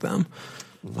 I like them.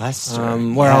 Leicester.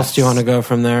 Where else do you want to go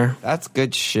from there? That's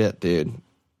good shit, dude.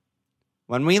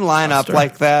 When we line up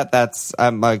like that,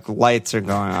 I'm like lights are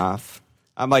going off.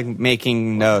 I'm like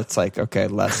making notes like, okay,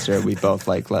 Leicester, we both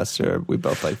like Leicester, we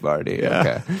both like Vardy. Yeah.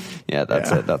 Okay. Yeah,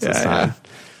 that's it. That's a sign.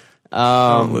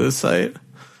 Don't lose sight.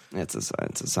 It's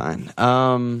a sign.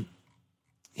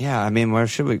 Yeah, I mean, where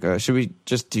should we go? Should we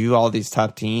just do all these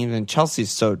top teams? And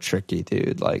Chelsea's so tricky,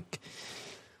 dude. Like,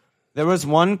 there was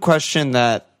one question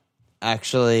that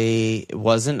actually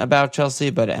wasn't about Chelsea,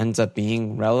 but it ends up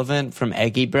being relevant from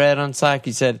Eggy Bread on Slack.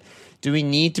 He said, do we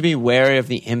need to be wary of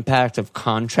the impact of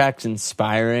contracts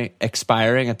expiring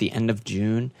at the end of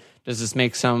June? Does this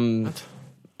make some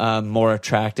more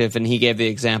attractive? And he gave the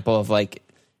example of like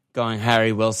going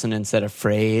Harry Wilson instead of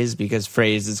Fraze because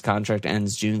Fraze's contract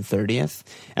ends June 30th.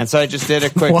 And so I just did a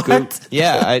quick Google.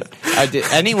 Yeah, I did.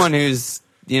 Anyone who's,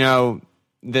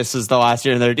 this is the last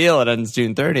year of their deal, it ends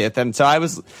June 30th. And so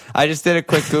I just did a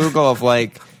quick Google of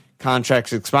like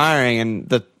contracts expiring, and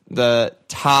the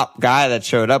top guy that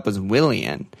showed up was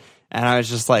Willian. And I was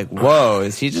just like, whoa,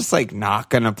 is he just like not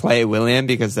going to play Willian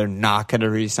because they're not going to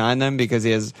re-sign them because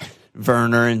he has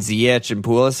Werner and Ziyech and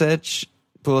Pulisic,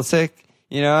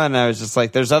 and I was just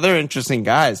like, there's other interesting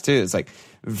guys too. It's like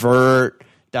Vert,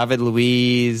 David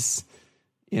Luiz,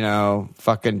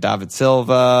 fucking David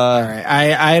Silva. All right.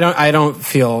 I don't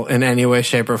feel in any way,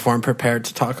 shape, or form prepared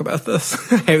to talk about this.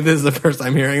 This is the first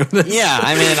I'm hearing of this. Yeah,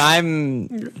 I mean,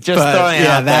 I'm just throwing it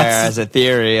out there as a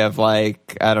theory of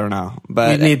like, I don't know.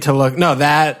 But you need to look. No,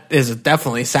 that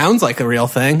definitely sounds like a real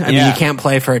thing. I mean, you can't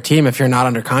play for a team if you're not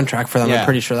under contract for them. Yeah. I'm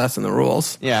pretty sure that's in the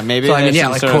rules. Yeah, maybe. So, like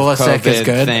Pulisic is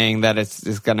good thing that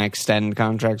it's going to extend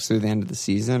contracts through the end of the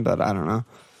season, but I don't know.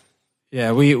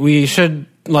 Yeah, we should.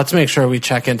 Let's make sure we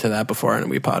check into that before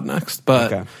we pod next.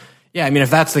 But okay. Yeah, I mean,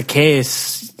 if that's the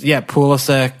case,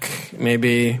 Pulisic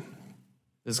maybe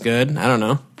is good. I don't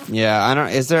know. Yeah, I don't.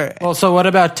 Is there? Well, so what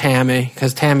about Tammy?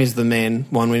 Because Tammy's the main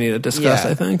one we need to discuss.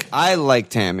 I think I like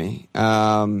Tammy,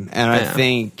 I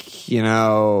think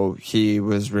he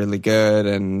was really good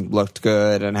and looked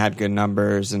good and had good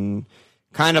numbers and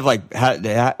kind of like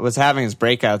was having his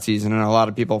breakout season, and a lot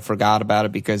of people forgot about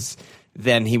it because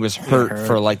then he was hurt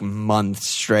for like months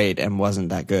straight and wasn't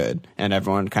that good, and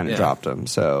everyone kind of dropped him.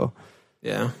 So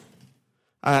yeah.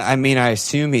 I mean, I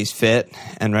assume he's fit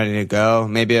and ready to go.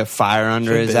 Maybe a fire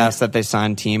under his ass that they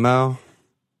signed Timo.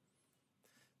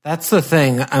 That's the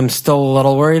thing I'm still a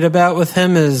little worried about with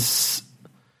him is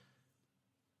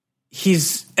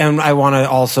and I want to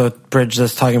also bridge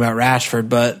this talking about Rashford,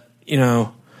 but,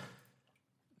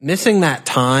 missing that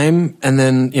time and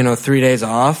then, 3 days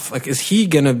off, like, is he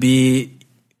going to be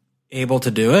able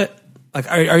to do it? Like,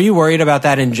 are you worried about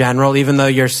that in general, even though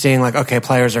you're seeing, like, okay,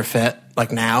 players are fit,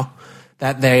 like, now?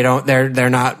 That they're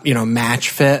not, match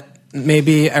fit,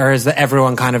 maybe, or is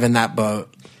everyone kind of in that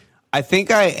boat? I think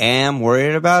I am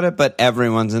worried about it, but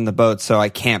everyone's in the boat, so I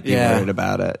can't be worried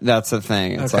about it. That's the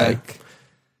thing. It's like,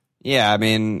 I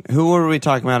mean, who were we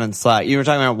talking about in Slack? You were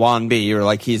talking about Juan B. You were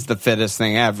like, he's the fittest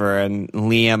thing ever, and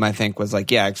Liam, I think, was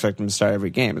like, I expect him to start every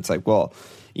game. It's like, well,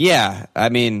 I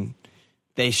mean,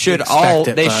 they should all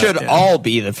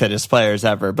be the fittest players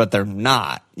ever, but they're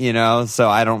not, So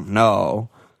I don't know.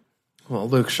 Well,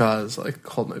 Luke Shaw is like,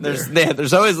 hold my beer.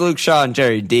 There's always Luke Shaw and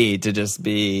Jerry D to just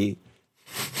be,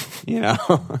 the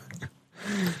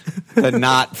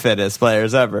not fittest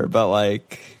players ever. But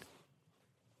like,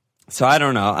 so I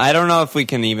don't know. I don't know if we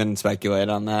can even speculate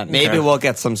on that. Maybe we'll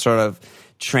get some sort of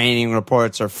training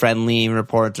reports or friendly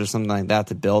reports or something like that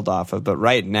to build off of. But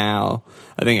right now,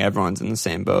 I think everyone's in the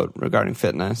same boat regarding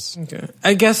fitness. Okay.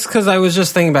 I guess because I was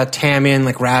just thinking about Tammy and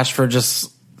like Rashford,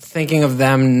 just thinking of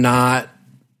them not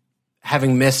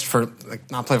having missed for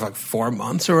not played for like 4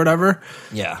 months or whatever.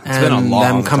 Yeah, it's and been a long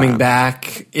them coming time.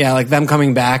 back. Yeah, like them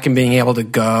coming back and being able to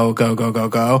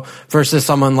go versus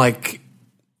someone like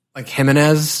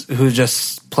Jimenez who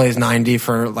just plays 90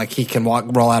 for like he can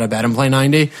roll out of bed and play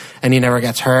 90 and he never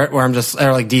gets hurt. Where I'm just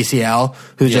or like DCL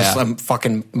who's just a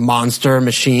fucking monster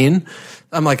machine.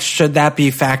 I'm like, should that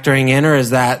be factoring in, or is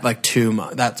that like too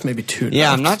much? That's maybe too. Yeah,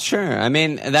 much. I'm not sure. I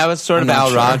mean, that was sort of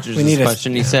Al Rogers'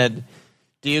 question. He said,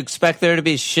 do you expect there to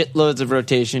be shitloads of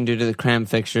rotation due to the cram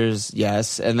fixtures?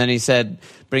 Yes. And then he said,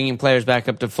 bringing players back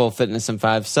up to full fitness and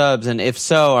 5 subs. And if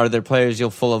so, are there players you'll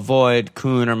full avoid,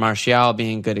 Kuhn or Martial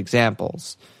being good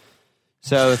examples?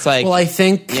 So it's like, well, I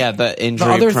think the injury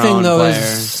the other thing though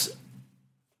players.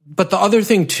 But the other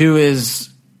thing too is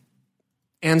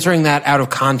answering that out of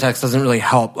context doesn't really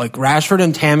help. Like Rashford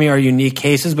and Tammy are unique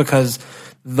cases because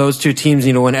those two teams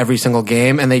need to win every single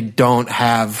game, and they don't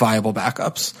have viable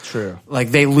backups. True. Like,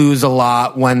 they lose a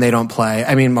lot when they don't play.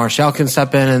 I mean, Martial can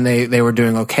step in, and they were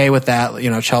doing okay with that.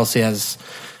 Chelsea has,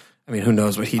 I mean, who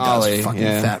knows what he does. Ollie, fucking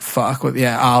fat fuck. With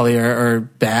Ollie or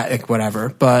Bat, like, whatever.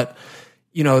 But,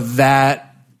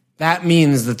 that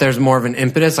means that there's more of an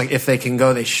impetus. Like, if they can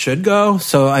go, they should go.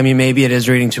 So, I mean, maybe it is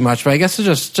reading too much. But I guess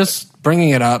it's just bringing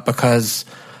it up because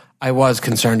I was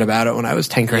concerned about it when I was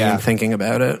tinkering and thinking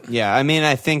about it. Yeah, I mean,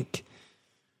 I think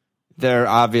they're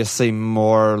obviously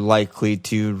more likely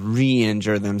to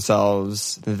re-injure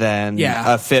themselves than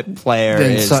a fit player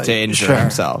is to injure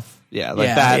himself. Yeah,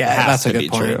 that has to be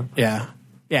true. Yeah.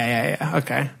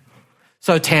 Okay.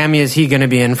 So Tammy, is he going to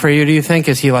be in for you, do you think?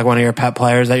 Is he like one of your pet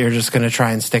players that you're just going to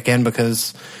try and stick in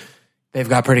because they've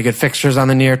got pretty good fixtures on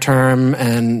the near term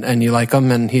and you like him?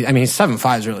 And he's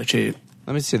 7.5 is really cheap.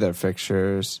 Let me see their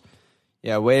fixtures.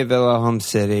 Yeah, away Villa, home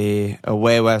City,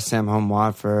 away West Ham, home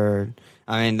Watford.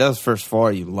 I mean, those first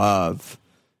 4 you love.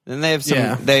 Then they have some.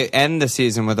 Yeah. They end the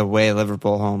season with away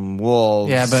Liverpool, home Wolves.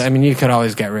 Yeah, but I mean, you could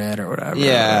always get rid or whatever.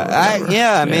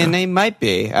 Yeah, I mean, they might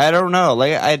be. I don't know.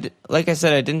 Like I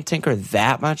said, I didn't tinker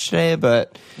that much today,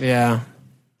 but yeah.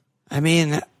 I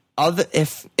mean,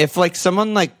 if like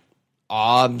someone like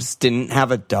Obbs didn't have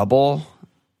a double,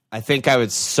 I think I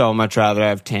would so much rather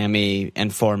have Tammy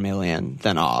and 4 million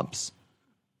than Obbs.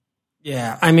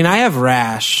 Yeah, I mean, I have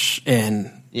Rash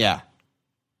in. Yeah,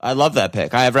 I love that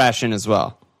pick. I have Rash in as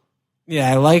well. Yeah,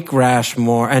 I like Rash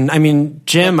more. And I mean,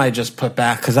 Jim I just put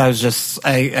back because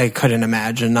I couldn't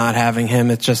imagine not having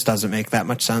him. It just doesn't make that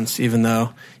much sense, even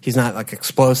though he's not like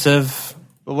explosive.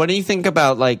 But what do you think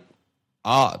about like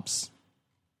Obbs?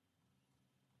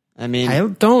 I mean, I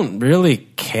don't really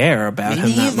care about him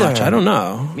that much. I don't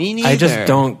know. Me neither. I just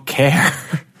don't care.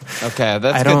 Okay,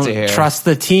 that's I good to hear. don't trust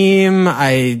the team.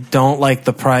 I don't like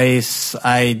the price.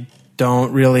 I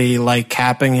don't really like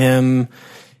capping him.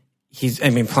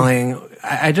 Playing.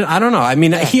 I don't know. I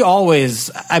mean, he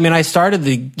always. I mean, I started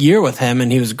the year with him,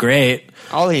 and he was great.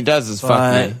 All he does is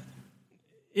fuck me.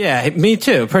 Yeah, me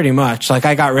too, pretty much. Like,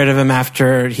 I got rid of him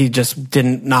after he just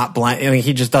didn't not blank. I mean,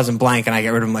 he just doesn't blank, and I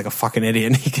get rid of him like a fucking idiot,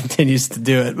 and he continues to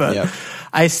do it. But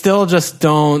I still just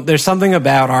don't. There's something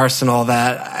about Arsenal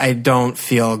that I don't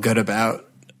feel good about.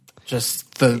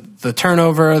 Just the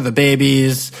turnover, the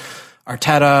babies,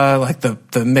 Arteta, like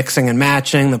the mixing and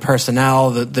matching, the personnel.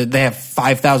 They have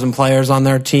 5,000 players on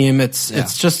their team. It's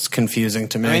just confusing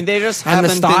to me. I mean, they just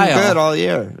haven't been good all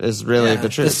year. Is really the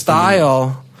truth. The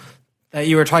style that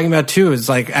you were talking about too is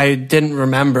like, I didn't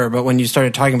remember, but when you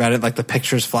started talking about it, like the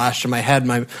pictures flashed in my head,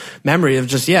 my memory of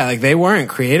just, like they weren't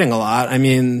creating a lot. I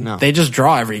mean, they just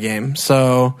draw every game.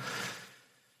 So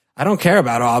I don't care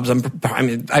about Obbs. I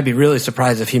mean, I'd be really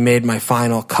surprised if he made my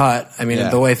final cut. I mean,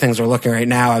 the way things are looking right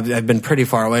now, I've been pretty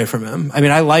far away from him. I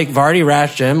mean, I like Vardy,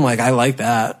 Rash, Jim. Like, I like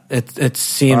that. It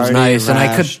seems Vardy, nice. Rash, and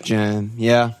I could, Jim.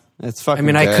 Yeah. It's fucking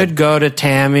good. I could go to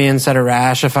Tammy instead of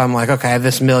Rash if I'm like, okay,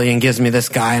 this million gives me this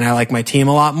guy and I like my team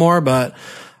a lot more, but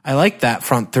I like that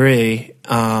front three.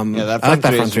 That front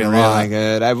three is really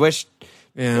good. I wish,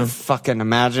 fucking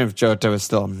imagine if Jota was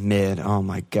still mid. Oh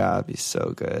my God, it'd be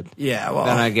so good. Yeah, well.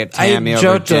 Then I'd get Tammy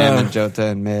over Jim and Jota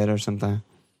in mid or something.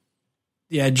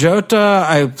 Yeah, Jota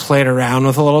I played around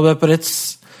with a little bit, but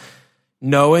it's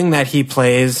knowing that he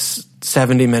plays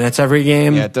 70 minutes every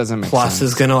game. Yeah, it doesn't make plus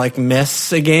sense. is going to like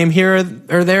miss a game here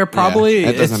or there probably. Yeah,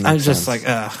 it doesn't make I'm sense. just like,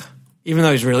 even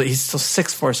though he's still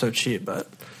 6'4", so cheap, but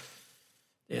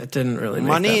it didn't really make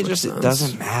money that much just sense.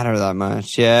 doesn't matter that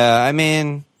much. Yeah, I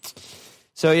mean,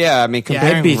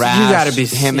 comparing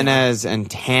Rash, Jimenez, and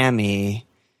Tammy,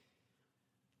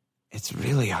 it's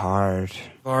really hard.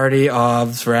 Vardy,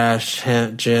 Obbs, Rash,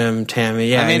 Jim, Tammy.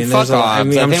 Yeah, I mean fuck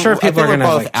Obbs. I'm sure people are going to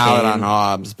both like out Kane. on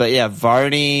Obbs, but yeah,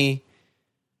 Vardy,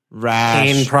 Rash,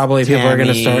 Kane probably Tammy, people are going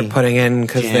to start putting in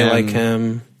because they Jim. like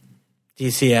him.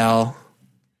 DCL.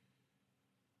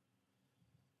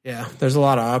 Yeah, there's a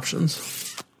lot of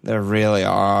options. There really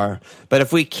are. But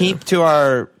if we keep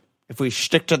if we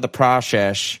stick to the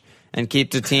process and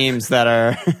keep to teams that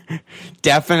are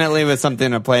definitely with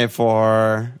something to play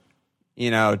for,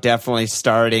 definitely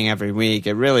starting every week,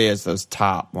 it really is those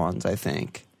top ones, I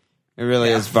think. It really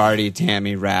is Vardy,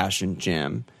 Tammy, Rash, and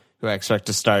Jim, who I expect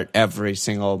to start every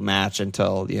single match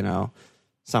until,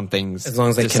 something's as long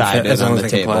as they decided as long on as the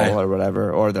they table can play. or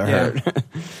whatever, or they're hurt.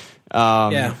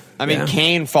 I mean,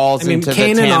 Kane falls into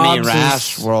Kane the and Tammy Obbs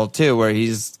Rash world too, where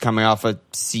he's coming off a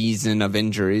season of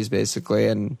injuries, basically,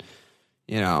 and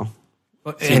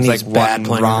seems like one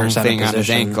wrong thing on his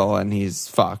ankle, and he's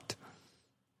fucked.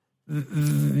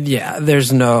 Yeah,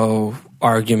 there's no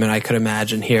argument I could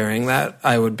imagine hearing that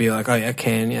I would be like, oh yeah,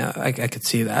 Kane, I could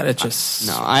see that. It just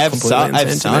I have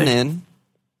Son in.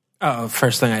 Oh,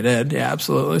 first thing I did, yeah,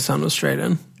 absolutely, Son was straight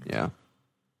in.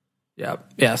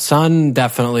 Yeah, Son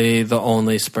definitely the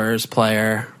only Spurs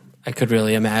player I could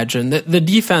really imagine. The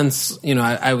defense,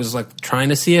 I was like trying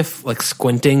to see if like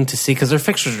squinting to see because their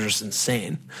fixtures are just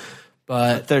insane.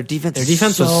 But their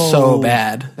defense was so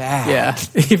bad. Yeah.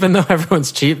 Even though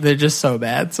everyone's cheap, they're just so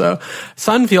bad. So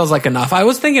Son feels like enough. I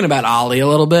was thinking about Ollie a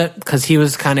little bit because he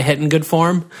was kind of hitting good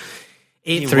form.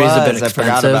 8-3 is a bit expensive. I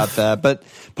forgot about that. But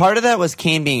part of that was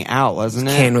Kane being out, wasn't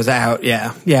it? Kane was out,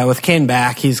 yeah. Yeah, with Kane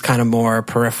back, he's kind of more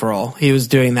peripheral. He was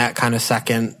doing that kind of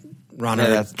second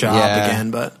runner job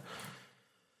again, but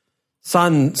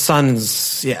Son's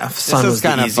This is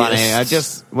kind of funny. I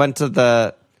just went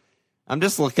to I'm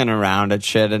just looking around at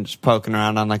shit and just poking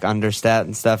around on like Understat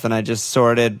and stuff, and I just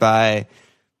sorted by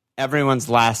everyone's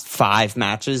last 5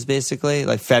 matches, basically,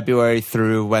 like February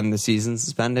through when the season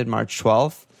suspended, March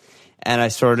 12th. And I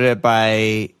sorted it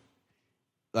by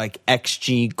like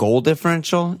XG goal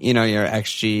differential, your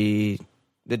XG,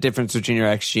 the difference between your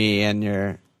XG and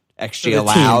your XG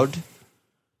allowed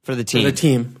for the team.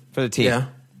 For the team. Yeah.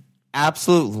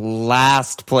 Absolute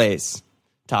last place,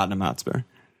 Tottenham Hotspur.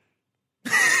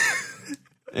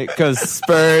 It goes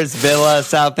Spurs, Villa,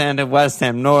 Southampton, West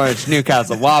Ham, Norwich,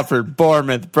 Newcastle, Watford,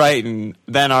 Bournemouth, Brighton,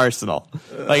 then Arsenal.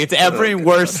 Like, it's every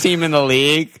worst team in the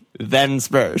league, then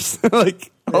Spurs.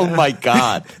 Oh my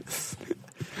God.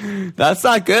 That's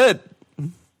not good.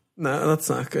 No, that's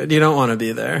not good. You don't want to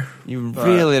be there.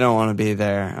 Really don't want to be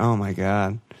there. Oh my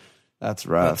God. That's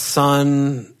rough.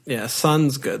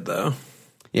 Son's good though.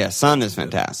 Yeah, Son is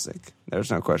fantastic. There's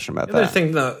no question about that. The other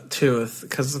thing, though, too,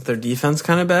 because their defense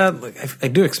kind of bad, like I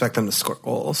do expect them to score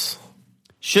goals.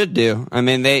 Should do. I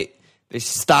mean, they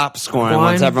stopped scoring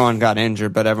once everyone got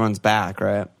injured, but everyone's back,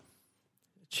 right?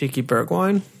 Cheeky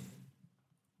Bergwijn.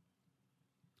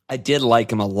 I did like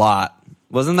him a lot.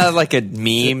 Wasn't that like a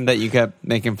meme that you kept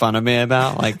making fun of me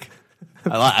about? Like,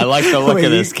 I like the look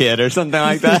of this kid or something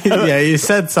like that. Yeah, you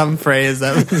said some phrase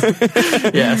that was,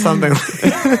 something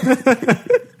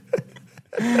like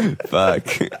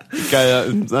fuck.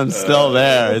 I'm still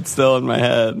there. It's still in my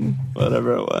head.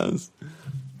 Whatever it was.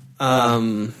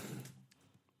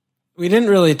 We didn't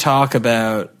really talk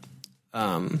about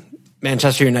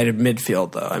Manchester United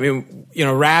midfield, though. I mean,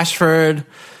 Rashford,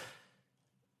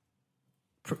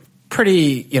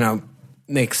 pretty,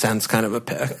 makes sense kind of a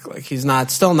pick. Like, he's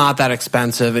still not that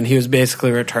expensive, and he was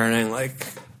basically returning like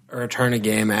a return a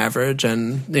game average,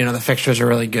 and the fixtures are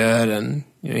really good, and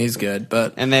he's good.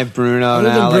 But and they have Bruno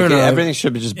now. Bruno, like, everything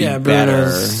should just be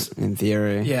better in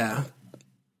theory. Yeah.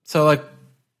 So like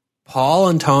Paul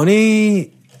and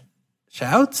Tony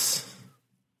shouts.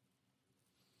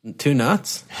 Two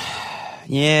nuts.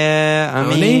 Yeah,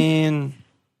 I mean,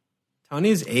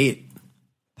 Tony's 8.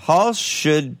 Paul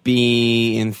should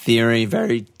be, in theory,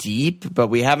 very deep, but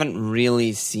we haven't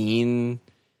really seen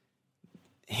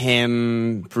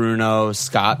him, Bruno,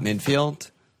 Scott midfield.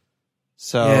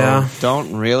 So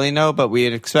don't really know, but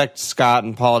we'd expect Scott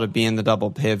and Paul to be in the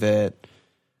double pivot.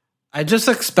 I just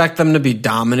expect them to be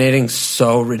dominating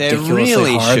so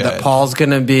ridiculously hard that Paul's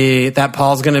gonna be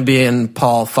in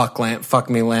Paul fuck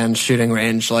me land shooting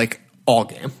range like all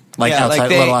game. Like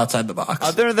little outside the box.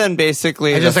 Other than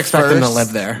basically, I just expect them to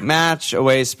live there. Match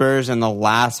away Spurs and the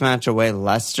last match away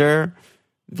Leicester,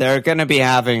 they're going to be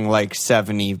having like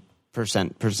 70%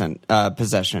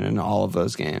 possession in all of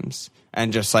those games,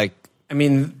 and just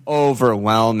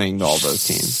overwhelming all those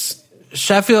teams.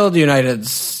 Sheffield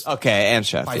United's and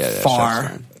Sheffield by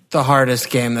far the hardest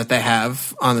game that they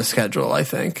have on the schedule. I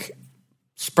think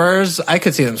Spurs. I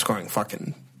could see them scoring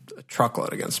fucking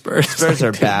truckload against Spurs. Spurs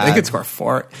are bad. They could score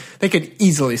 4. They could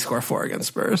easily score 4 against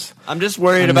Spurs. I'm just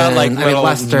worried about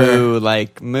Leicester. Moo.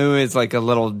 Like Moo is like a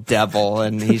little devil,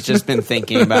 and he's just been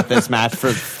thinking about this match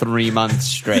for 3 months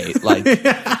straight. Like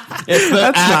if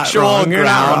the actual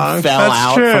ground fell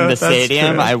out from the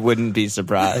stadium, I wouldn't be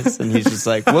surprised. And he's just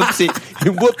like, whoopsies.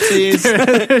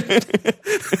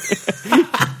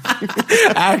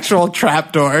 Actual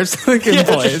trapdoors in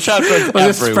place. Trapdoors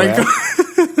everywhere.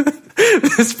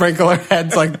 The sprinkler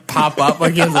heads pop up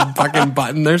like he has a fucking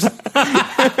button. There's Rash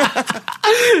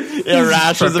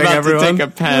is about to take a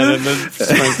pen and the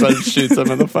sprinkler shoots him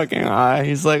in the fucking eye.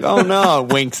 He's like, "Oh no!"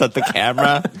 Winks at the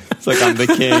camera. It's like, "I'm the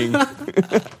king."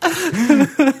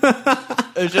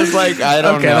 It's just like I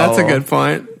don't know. Okay, that's a good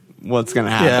point. What's gonna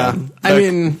happen?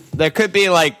 Yeah. There could be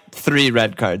 3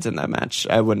 red cards in that match.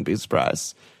 I wouldn't be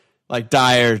surprised. Like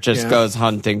Dyer just goes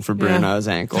hunting for Bruno's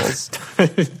ankles.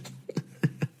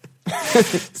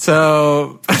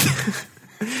 So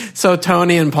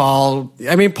Tony and Paul.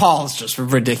 I mean, Paul's just a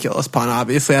ridiculous pun.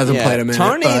 Obviously, hasn't played a minute.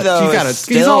 Tony, though,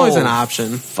 he's always an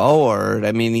option. Forward.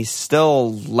 I mean, he's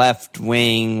still left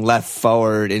wing, left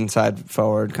forward, inside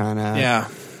forward, kind of. Yeah,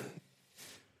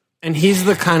 and he's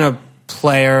the kind of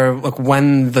player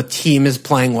when the team is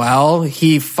playing well,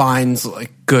 he finds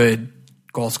good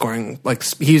goal scoring.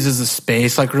 He uses the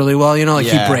space really well. He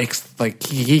breaks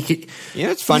he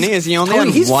what's funny is he only had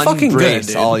one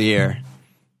brace all year.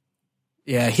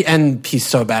 Yeah, he's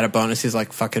so bad at bonus. He's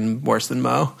fucking worse than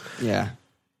Mo. Yeah,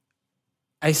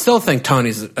 I still think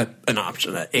Tony's an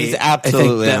option at 8. He's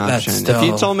absolutely an option. If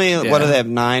you told me what do they have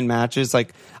 9 matches,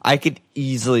 I could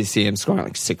easily see him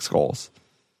scoring 6 goals.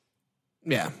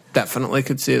 Yeah, definitely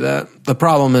could see that. The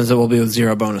problem is it will be with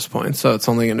 0 bonus points, so it's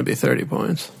only going to be 30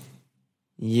 points.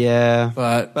 Yeah,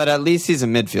 but at least he's a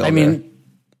midfielder. I mean,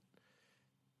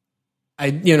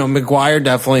 Maguire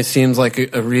definitely seems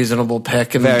like a reasonable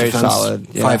pick in very the defense, solid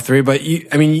 5-3. But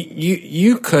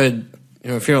you could,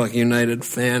 if you're a United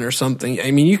fan or something,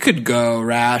 you could go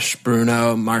Rash,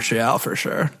 Bruno, Martial for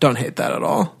sure. Don't hate that at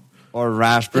all. Or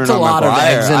Rash, Bruno, it's a lot Maguire. Of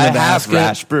eggs in the I basket. have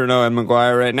Rash, Bruno, and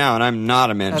Maguire right now, and I'm not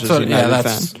a Manchester United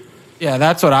fan. Yeah,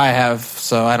 that's what I have.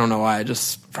 So I don't know why I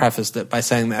just prefaced it by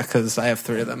saying that because I have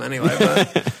 3 of them anyway.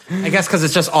 But I guess because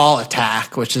it's just all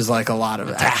attack, which is a lot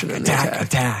of action in the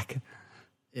attack.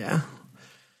 Yeah.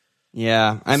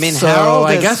 Yeah. I mean, so Harold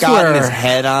has gotten his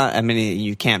head on. I mean,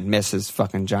 you can't miss his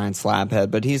fucking giant slab head,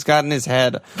 but he's gotten his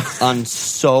head on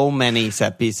so many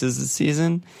set pieces this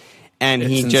season. And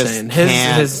he just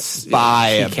can't buy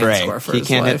a break. He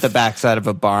can't hit the backside of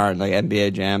a barn like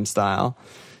NBA Jam style.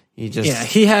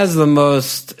 He has the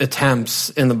most attempts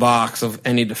in the box of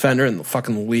any defender in the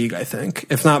fucking league, I think.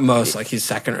 If not most, he's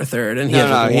second or third. And he's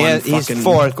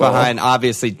 4th behind,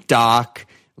 obviously, Doc,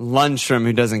 Lundstrom,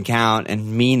 who doesn't count,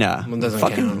 and Mina.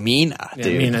 Mina, dude.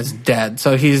 Yeah, Mina's dead.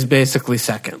 So he's basically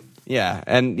second. Yeah,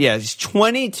 and he's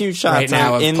 22 shots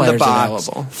in the box,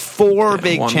 available. 4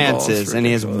 big chances, and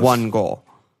he has 1 goal.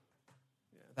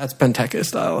 That's Benteke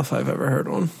style, if I've ever heard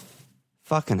one.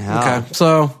 Fucking hell. Okay,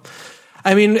 so...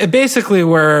 basically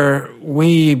where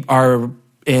we are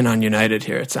in on United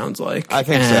here. It sounds like. I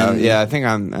think so. Yeah, I think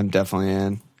I'm definitely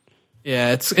in.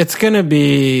 Yeah, it's going to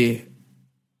be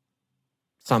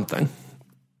something.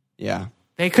 Yeah,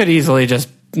 they could easily just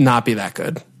not be that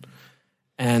good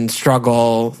and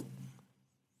struggle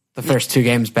the first 2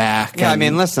 games back. Yeah, I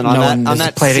mean, listen, on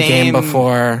that played same a game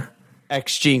before.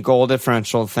 XG goal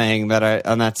differential thing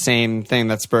on that same thing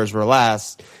that Spurs were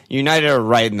last, United are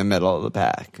right in the middle of the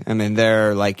pack. I mean,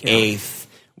 they're like 8th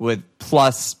with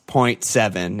plus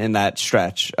 0.7 in that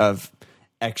stretch of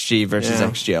XG versus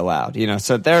XG allowed.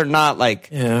 So they're not like,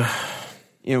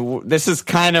 this is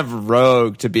kind of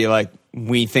rogue to be like,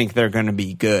 we think they're going to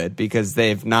be good because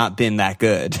they've not been that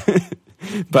good.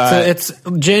 But so it's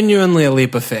genuinely a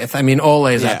leap of faith. I mean,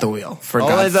 Ole's at the wheel.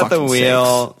 Ole's at the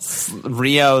wheel.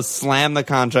 Rio slammed the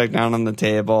contract down on the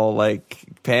table. Like,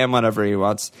 pay him whatever he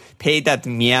wants. Paid that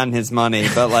man his money,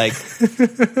 but like,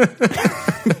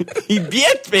 he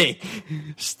beat me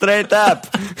straight up.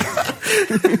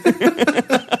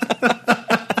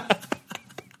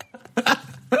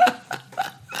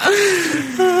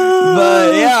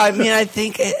 But yeah, I mean, I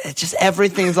think it just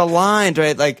everything's aligned,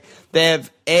 right? Like, they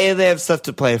have stuff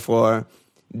to play for.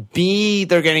 B,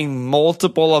 they're getting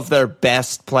multiple of their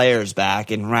best players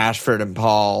back in Rashford and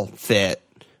Paul fit,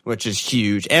 which is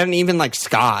huge. And even like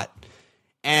Scott.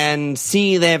 And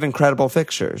C, they have incredible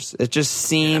fixtures. It just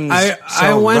seems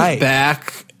I went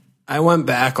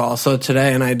back also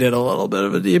today and I did a little bit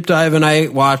of a deep dive and I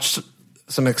watched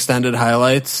some extended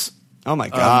highlights. Oh my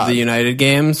God. Of the United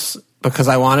games because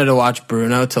I wanted to watch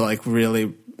Bruno to like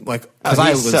really like because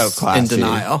I was so in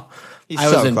denial. I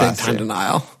was in big time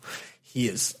denial. He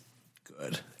is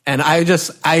good. And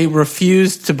I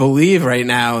refuse to believe right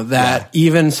now that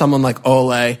even someone like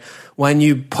Ole, when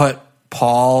you put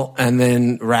Paul and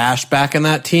then Rash back in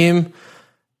that team,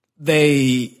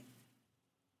 the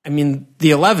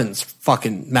 11's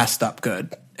fucking messed up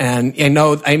good. And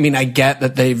I get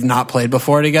that they've not played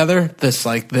before together, this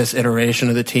iteration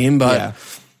of the team, but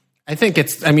I think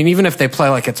even if they play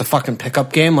like it's a fucking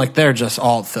pickup game, like they're just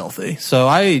all filthy. So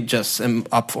I just am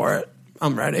up for it.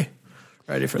 I'm ready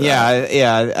for that.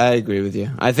 I agree with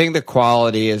you. I think the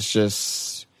quality is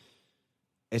just,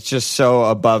 it's just so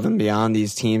above and beyond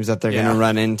these teams that they're going to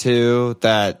run into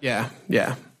that.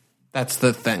 Yeah. That's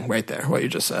the thing right there, what you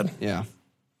just said. Yeah.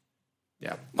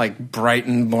 Yeah. Like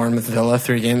Brighton, Bournemouth, Villa,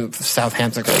 3 games,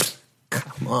 Southampton goes,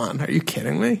 come on, are you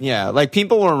kidding me? Yeah, like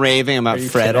people were raving about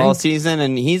Fred all season,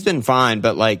 and he's been fine,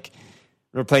 but like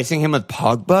replacing him with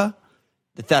Pogba,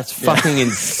 that's fucking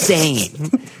insane.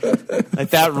 Like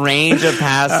that range of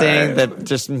passing, that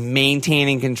just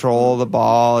maintaining control of the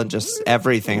ball, and just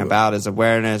everything about his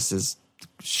awareness, his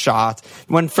shots.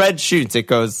 When Fred shoots, it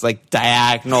goes like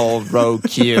diagonal row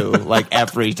Q like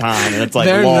every time, and it's like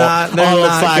they're lol. Not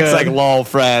Slack's like lol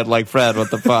Fred, like Fred,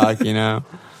 what the fuck,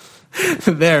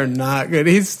 They're not good.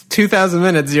 He's 2,000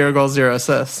 minutes, 0 goals, 0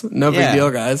 assists. No big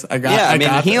deal, guys. I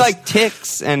got he this. like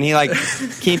ticks and he like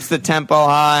keeps the tempo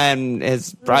high, and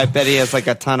I bet he has like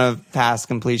a ton of pass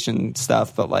completion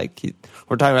stuff. But like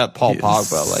we're talking about Paul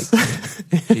Pogba,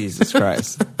 like Jesus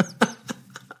Christ.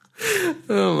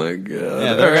 Oh my god!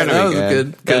 Yeah, that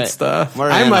was good stuff.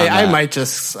 I might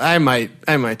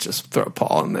just throw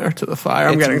Paul in there to the fire.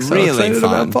 I'm getting so excited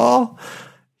about Paul.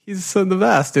 He's so the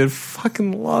best, dude.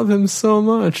 Fucking love him so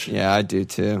much. Yeah, I do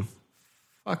too.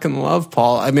 Fucking love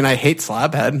Paul. I mean, I hate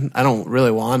Slabhead. I don't really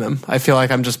want him. I feel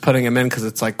like I'm just putting him in because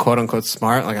it's like quote unquote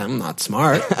smart. Like I'm not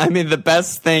smart. I mean, the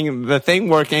thing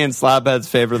working in Slabhead's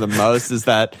favor the most is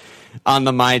that on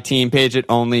the My Team page, it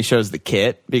only shows the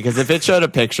kit, because if it showed a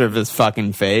picture of his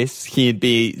fucking face, he'd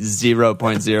be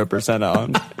 0.0%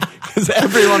 owned. Because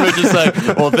everyone would just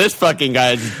like, well, this fucking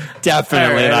guy is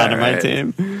definitely not on my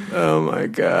team. Oh my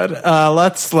god.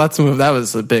 Let's move. That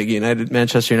was a big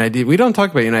Manchester United. We don't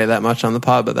talk about United that much on the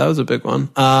pod, but that was a big one.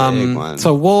 Big one.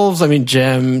 So Wolves, I mean,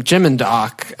 Jim and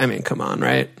Doc, I mean, come on,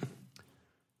 right?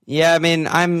 Yeah, I mean,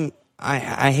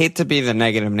 I hate to be the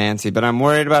negative Nancy, but I'm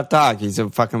worried about Doc. He's a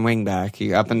fucking wingback.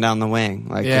 He up and down the wing.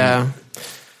 Like, yeah.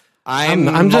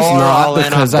 I'm just not,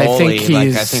 because I think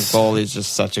I think Bowley's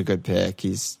just such a good pick.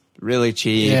 He's really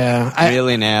cheap. Yeah,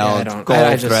 really nailed.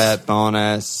 Goal threat,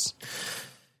 bonus.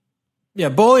 Yeah,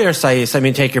 Bowley or Saiz. I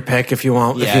mean, take your pick if you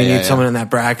want. If you need someone in that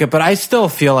bracket, but I still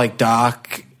feel like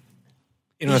Doc.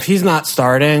 If he's not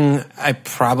starting, I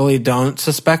probably don't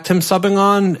suspect him subbing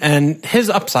on. And his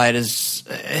upside is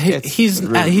he's a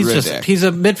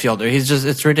midfielder.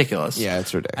 It's ridiculous. Yeah,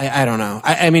 it's ridiculous. I don't know.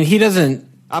 I mean, he doesn't.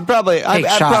 Take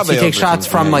shots. He takes shots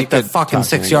from like the fucking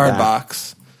 6-yard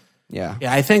box. Yeah.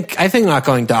 Yeah, I think not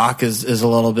going Doc is a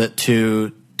little bit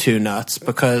too nuts,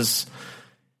 because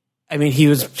I mean,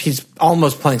 he's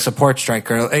almost playing support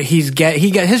striker. He get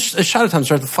his shot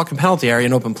attempts are at the fucking penalty area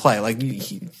in open play. Like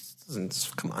he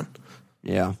doesn't. Come on.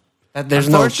 Yeah.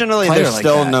 Unfortunately, there's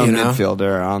still like that, no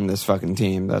midfielder on this fucking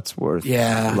team that's worth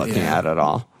looking at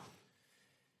all.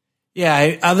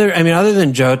 Yeah, other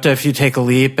than Jota, if you take a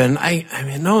leap, and I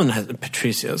mean, no one has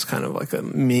Patricio's kind of like a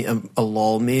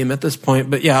lull meme at this point.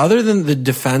 But yeah, other than the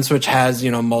defense, which has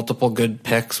multiple good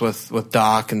picks with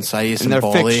Doc and Saiss and their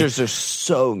Boli. fixtures are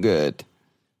so good.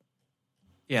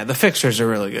 Yeah, the fixtures are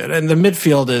really good, and the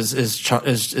midfield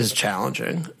is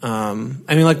challenging. I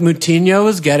mean, like Moutinho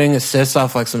is getting assists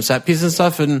off like some set pieces and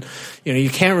stuff, and you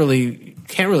can't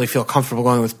really feel comfortable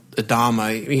going with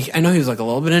Adama. I know he was like a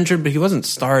little bit injured, but he wasn't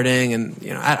starting, and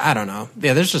I don't know.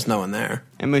 Yeah, there's just no one there.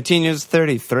 And Moutinho's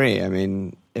 33. I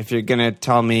mean, if you're gonna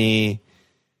tell me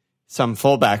some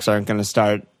fullbacks aren't gonna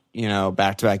start,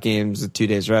 back-to-back games with 2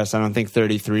 days rest, I don't think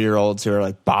 33-year-olds who are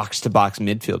like box-to-box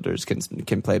midfielders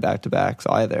can play back-to-backs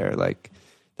either. Like,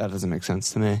 that doesn't make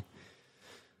sense to me.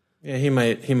 Yeah, he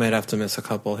might have to miss a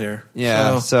couple here.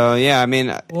 Yeah, so I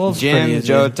mean, Jim,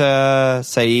 Jota,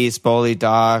 Saiss, Boli,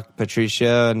 Doc,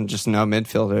 Patricio, and just no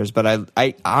midfielders. But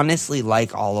I honestly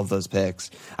like all of those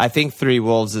picks. I think 3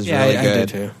 Wolves is really good. I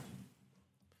do too.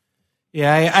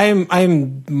 Yeah, I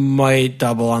might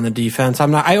double on the defense.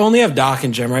 I only have Doc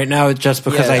and Jim right now, just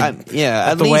because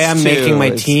the way I'm making my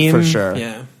team for sure.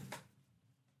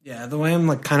 Yeah, the way I'm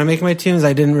like kind of making my team is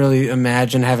I didn't really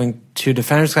imagine having 2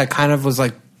 defenders. I kind of was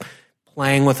like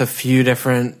playing with a few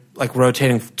different, like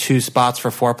rotating 2 spots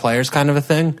for 4 players, kind of a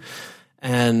thing.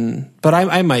 But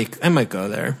I might go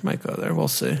there. We'll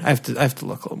see. I have to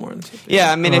look a little more into it.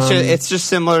 Yeah, I mean, it's just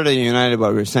similar to United,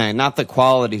 what we were saying. Not the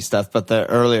quality stuff, but the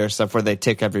earlier stuff where they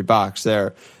tick every box.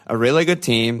 They're a really good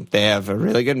team. They have a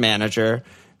really good manager.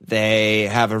 They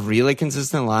have a really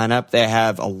consistent lineup. They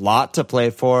have a lot to play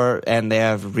for, and they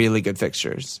have really good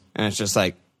fixtures. And it's just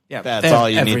like, that's all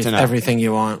you need to know. Everything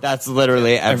you want. That's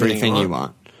literally everything you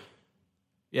want.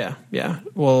 Yeah.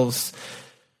 Wolves.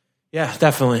 Yeah,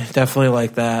 definitely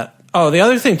like that. Oh, the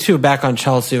other thing too, back on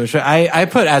Chelsea, which I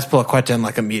put Azpilicueta in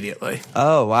like immediately.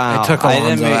 Oh wow! I took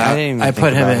Alonso out. I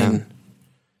put him in.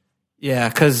 Yeah,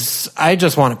 because I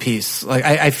just want a piece. Like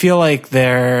I feel like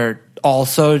they're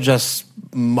also just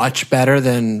much better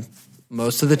than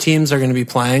most of the teams are going to be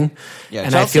playing. Yeah,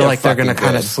 and Chelsea, I feel like they're going to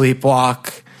kind of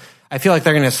sleepwalk. I feel like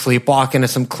they're going to sleepwalk into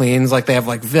some cleans. Like they have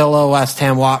like Villa, West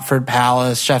Ham, Watford,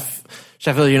 Palace,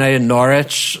 Sheffield United,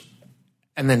 Norwich.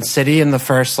 And then City in the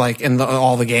first, like in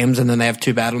all the games, and then they have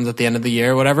 2 bad ones at the end of the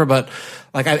year or whatever. But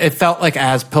like it felt like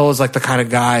Azpil is like the kind of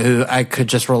guy who I could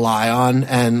just rely on.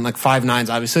 And like 5.9 is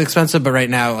obviously expensive, but right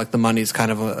now like the money's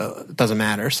kind of doesn't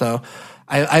matter. So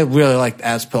I really liked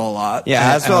Azpil a lot.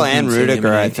 Yeah, Azpil and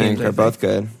Rudiger I think are both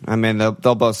good. I mean they'll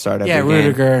both start every game.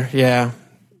 Rudiger. Yeah.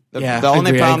 The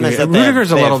only problem is that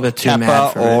Rudiger's a little bit too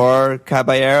mad for or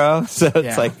Caballero, so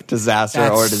it's like disaster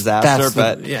or disaster.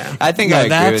 I think I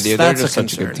agree with you. They're just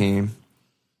such a good team.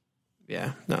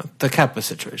 Yeah, no, the Kepa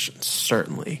situation is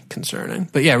certainly concerning.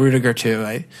 But yeah, Rudiger too.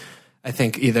 I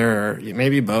think either or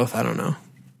maybe both. I don't know.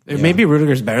 Maybe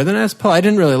Rudiger's better than Azpil. I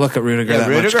didn't really look at Rudiger that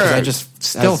much because I just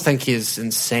still think he's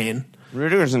insane.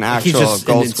 Rudiger's an actual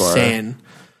goal scorer. Insane.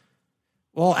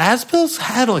 Well, Azpil's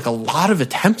had like a lot of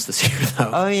attempts this year,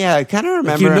 though. Oh yeah, I kind of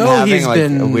remember him having like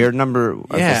a weird number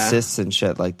of assists and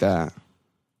shit like that.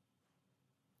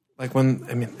 Like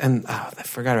I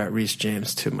forgot about Reece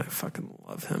James too. I fucking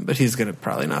love him, but he's gonna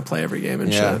probably not play every game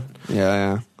and shit.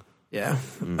 Yeah.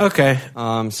 Okay.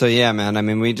 So yeah, man. I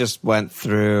mean, we just went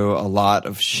through a lot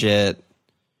of shit.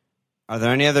 Are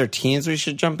there any other teams we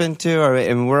should jump into?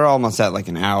 We're almost at like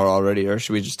an hour already, or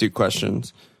should we just do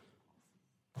questions?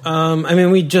 We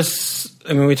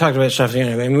talked about Sheffield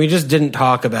United. I mean, we just didn't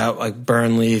talk about like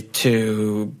Burnley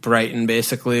to Brighton,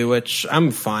 basically, which I'm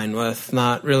fine with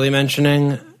not really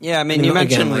mentioning. Yeah, I mean, you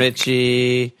mentioned again, like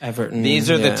Richie, Everton.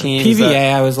 These are the teams PVA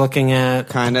that I was looking at.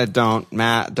 Kind of don't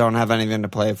have anything to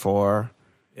play for.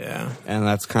 Yeah, and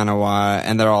that's kind of why,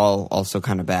 and they're all also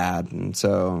kind of bad, and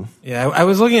so yeah, I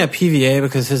was looking at PVA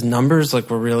because his numbers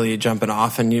like were really jumping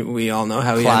off, and we all know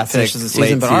how he finishes the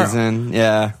season.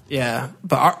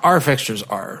 But our fixtures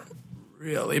are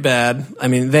really bad. I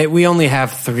mean, we only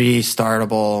have 3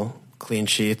 startable clean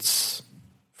sheets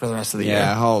for the rest of the year.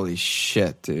 Yeah, holy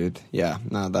shit, dude. Yeah,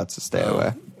 no, that's a stay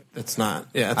away. It's not.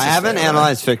 Yeah, I haven't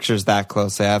analyzed fixtures that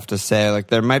closely. I have to say, like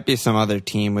there might be some other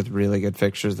team with really good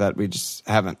fixtures that we just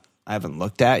haven't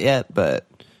looked at yet. But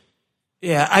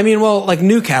yeah, I mean, well, like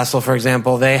Newcastle, for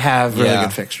example, they have really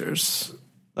good fixtures.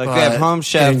 Like we have home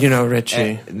Chef, and,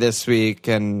 Richie this week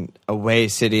and away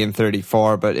City in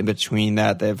 34, but in between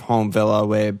that they have home Villa,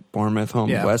 away Bournemouth, home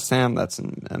West Ham. That's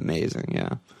amazing,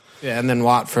 yeah. Yeah, and then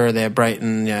Watford, they have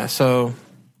Brighton, yeah. So,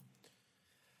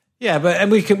 yeah, but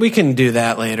we can do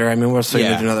that later. I mean, we're still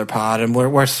going to do another pod, and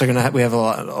we're still going to we have a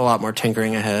lot more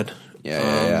tinkering ahead.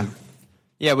 Yeah.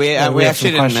 We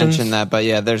actually didn't mention that, but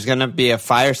there's going to be a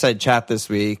fireside chat this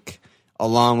week,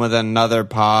 along with another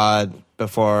pod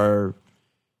before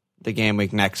the game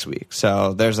week next week.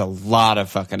 So there's a lot of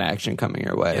fucking action coming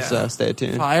your way. So stay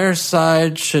tuned.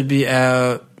 Fireside should be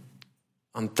out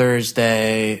on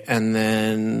Thursday, and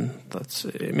then let's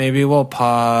see, maybe we'll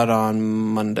pod on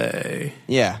Monday.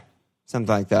 Yeah,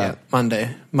 something like that.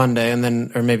 Yeah, Monday, and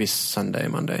then or maybe Sunday,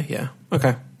 Monday. Yeah.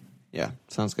 Okay. Yeah,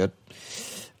 sounds good.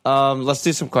 Let's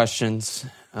do some questions.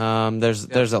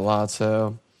 There's a lot.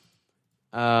 So,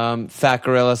 Fat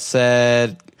Gorilla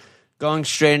said, going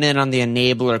straight in on the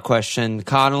enabler question,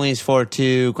 Connolly's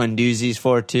 4-2, Guendouzi's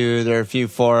 4-2. There are a few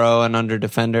 4-0 and under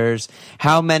defenders.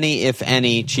 How many, if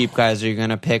any, cheap guys are you going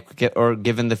to pick? Or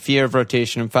given the fear of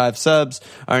rotation and 5 subs,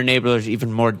 are enablers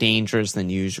even more dangerous than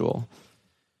usual?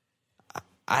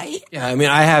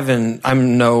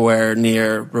 I'm nowhere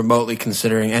near remotely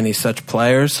considering any such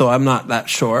players, so I'm not that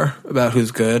sure about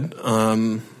who's good.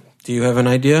 Do you have an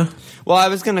idea? Well, I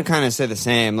was going to kind of say the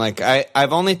same. Like,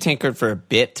 I've only tinkered for a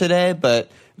bit today, but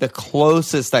the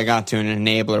closest I got to an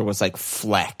enabler was like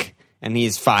Fleck, and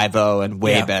he's 5-0 and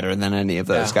way better than any of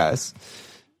those guys.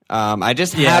 I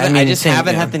just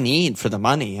haven't had the need for the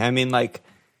money. I mean, like,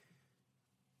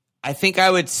 I think I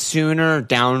would sooner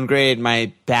downgrade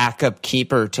my backup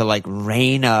keeper to like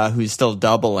Reyna, who's still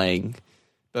doubling,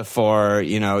 before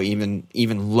even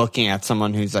looking at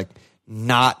someone who's like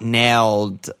not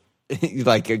nailed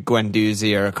like a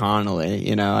Guendouzi or a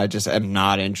Connolly. I just am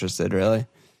not interested really.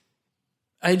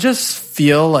 I just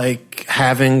feel like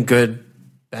having good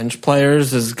bench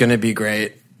players is going to be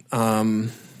great.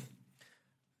 I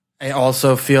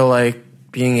also feel like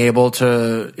being able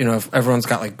to, if everyone's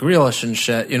got like Grealish and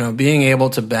shit, being able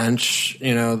to bench,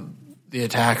 the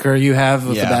attacker you have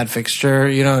with the bad fixture,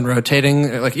 and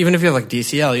rotating, like even if you have like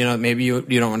DCL, maybe you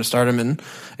don't want to start him in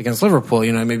against Liverpool,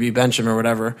 maybe you bench him or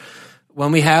whatever.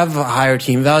 When we have a higher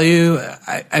team value,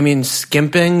 I mean,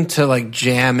 skimping to like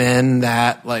jam in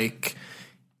that like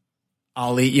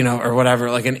Ollie, or whatever,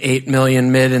 like an 8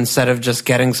 million mid instead of just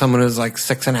getting someone who's like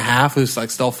 6.5, who's like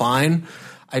still fine.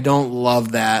 I don't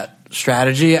love that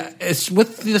strategy. It's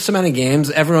with this amount of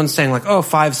games, everyone's saying like,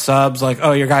 5 subs, like,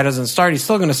 your guy doesn't start, he's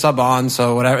still going to sub on,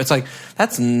 so whatever. It's like,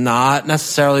 that's not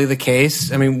necessarily the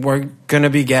case. I mean, we're going to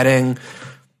be getting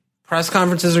press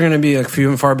conferences are going to be like few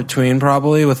and far between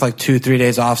probably with like 2-3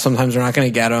 days off. Sometimes we're not going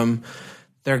to get them.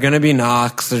 They're going to be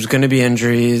knocks. There's going to be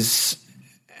injuries.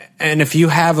 And if you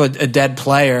have a dead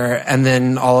player and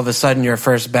then all of a sudden your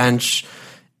first bench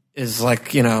is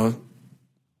like, a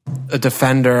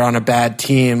defender on a bad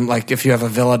team, like if you have a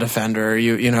Villa defender,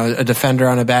 a defender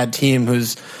on a bad team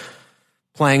who's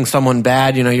playing someone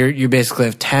bad, you basically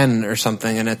have 10 or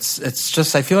something, and it's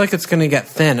just, I feel like it's going to get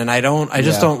thin, and I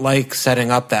just don't like setting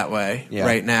up that way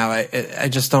right now. I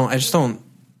just don't.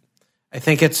 I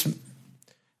think it's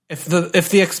if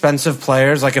the expensive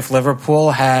players, like if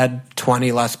Liverpool had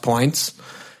 20 less points,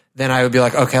 then I would be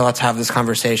like, okay, let's have this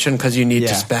conversation because you need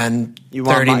to spend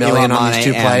 30 million on these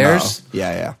 2 players.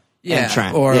 Yeah.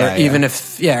 Yeah, or even if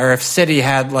City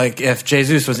had like if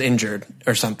Jesus was injured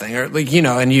or something, or like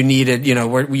and you needed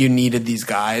you needed these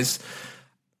guys.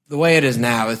 The way it is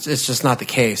now, it's just not the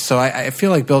case. So I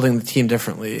feel like building the team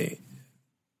differently.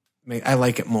 I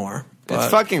like it more.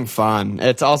 It's fucking fun.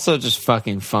 It's also just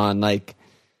fucking fun. Like,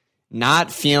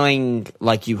 not feeling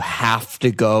like you have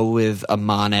to go with a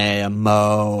Mane, a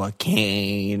Mo, a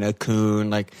Kane, a Kuhn,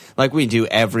 like we do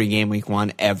every game week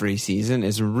 1 every season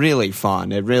is really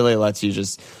fun. It really lets you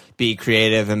just be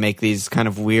creative and make these kind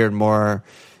of weird, more,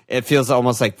 it feels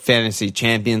almost like fantasy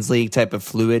Champions League type of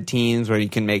fluid teams where you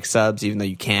can make subs even though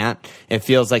you can't. It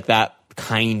feels like that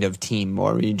kind of team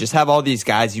more, where you just have all these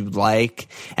guys you like,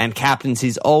 and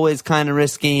captaincy's always kind of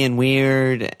risky and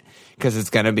weird because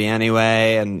it's going to be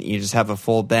anyway, and you just have a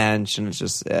full bench, and it's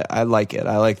just, I like it.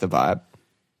 I like the vibe.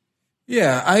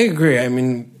 Yeah, I agree. I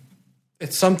mean,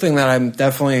 it's something that I've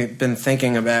definitely been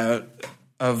thinking about,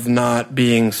 of not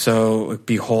being so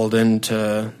beholden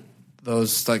to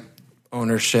those like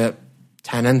ownership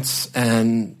tenants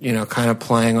and, kind of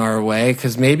playing our way.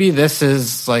 Because maybe this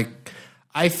is like,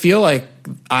 I feel like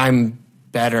I'm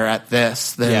better at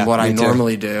this than what I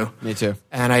normally do. Me too.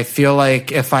 And I feel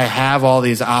like if I have all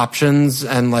these options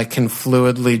and like can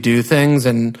fluidly do things,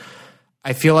 and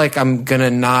I feel like I'm going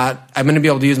to be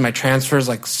able to use my transfers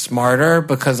like smarter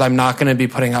because I'm not going to be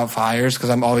putting out fires because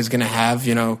I'm always going to have,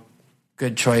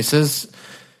 good choices.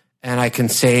 And I can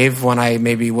save when I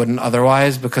maybe wouldn't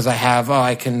otherwise because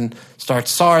I can start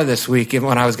Sarr this week even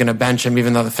when I was going to bench him,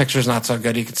 even though the fixture's not so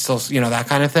good. He could still, that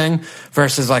kind of thing.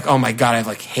 Versus like, oh my God, I have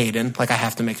like Hayden. Like I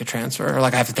have to make a transfer or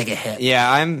like I have to take a hit.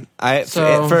 Yeah,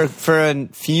 for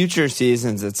future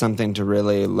seasons, it's something to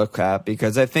really look at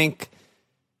because I think,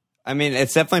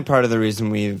 it's definitely part of the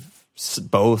reason we've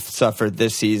both suffered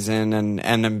this season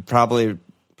and probably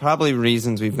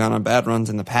reasons we've gone on bad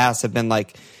runs in the past have been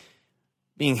like,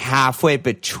 being halfway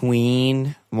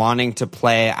between wanting to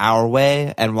play our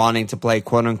way and wanting to play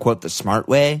quote unquote the smart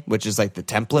way, which is like the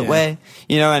template way,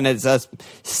 and it's us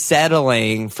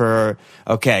settling for,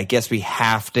 okay, I guess we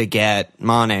have to get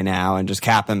Mane now and just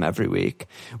cap him every week.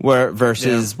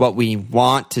 Versus what we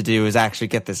want to do is actually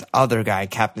get this other guy,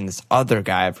 captain this other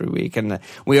guy every week. And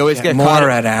we always get more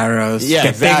red arrows. Yeah, get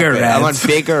exactly. Bigger reds. I want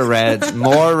bigger reds,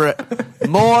 more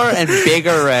and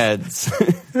bigger reds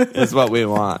is what we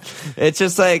want. It's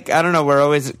just like, I don't know, we're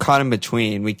always caught in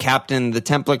between. We captain the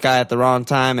template guy at the wrong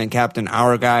time and captain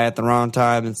our guy at the wrong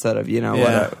time instead of,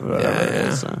 whatever it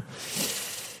is. So.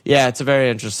 Yeah, it's a very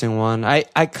interesting one. I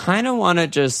kind of want to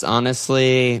just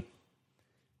honestly,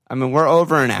 we're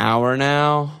over an hour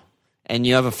now and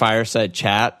you have a fireside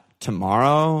chat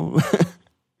tomorrow.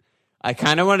 I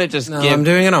kind of want to just I'm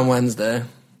doing it on Wednesday.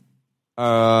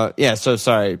 So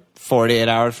sorry, 48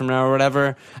 hours from now or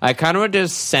whatever. I kind of would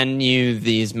just send you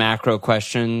these macro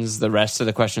questions. The rest of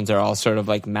the questions are all sort of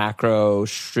like macro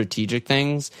strategic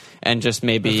things, and just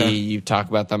maybe you talk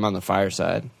about them on the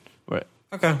fireside.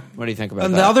 Okay. What do you think about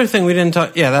that? The other thing we didn't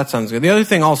talk... Yeah, that sounds good. The other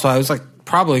thing also, I was like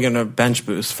probably going to bench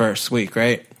boost first week,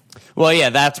 right? Well,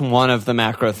 yeah, that's one of the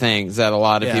macro things that a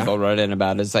lot of people wrote in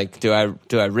about is like, do I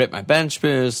rip my bench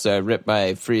boost? Do I rip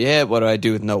my free hit? What do I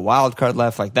do with no wild card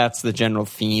left? Like that's the general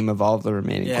theme of all the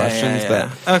remaining questions. But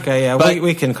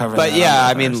we can cover that. But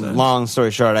yeah, long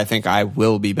story short, I think I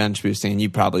will be bench boosting and you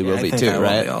probably will be too,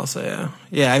 right? Also, yeah.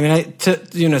 Yeah,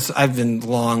 I've been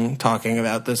long talking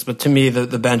about this, but to me,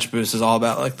 the bench boost is all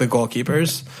about like the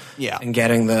goalkeepers. Yeah. And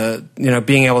getting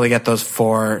being able to get those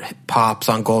 4 pops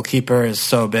on goalkeeper is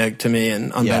so big to me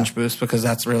and on bench boost because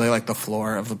that's really like the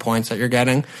floor of the points that you're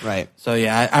getting. Right. So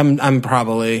yeah, I'm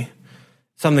probably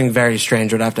something very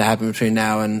strange would have to happen between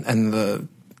now and the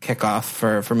kickoff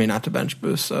for me not to bench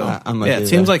boost. So it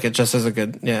seems like it just is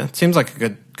it seems like a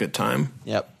good time.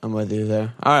 Yep, I'm with you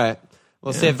there. All right.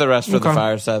 We'll save the rest for the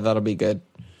fireside. That'll be good.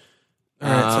 All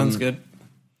right, sounds good.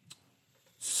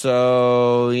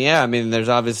 So, there's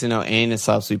obviously no anus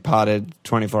subs. We potted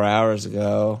 24 hours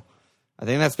ago. I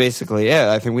think that's basically it.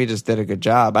 I think we just did a good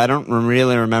job. I don't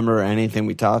really remember anything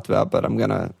we talked about, but I'm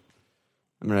gonna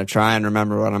try and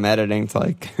remember what I'm editing to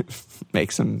like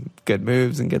make some good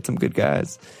moves and get some good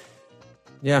guys.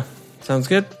 Yeah, sounds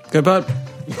good. Good bud.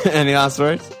 Any last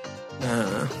words?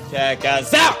 No. Check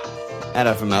us out at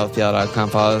FMLPL.com.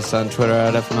 Follow us on Twitter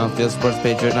at FMLPL Sports,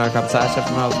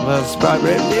 Patreon.com/FMLPL Spot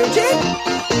Review.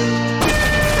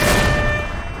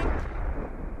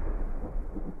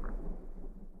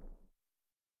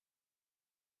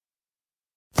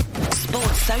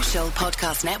 Sports Social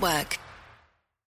Podcast Network.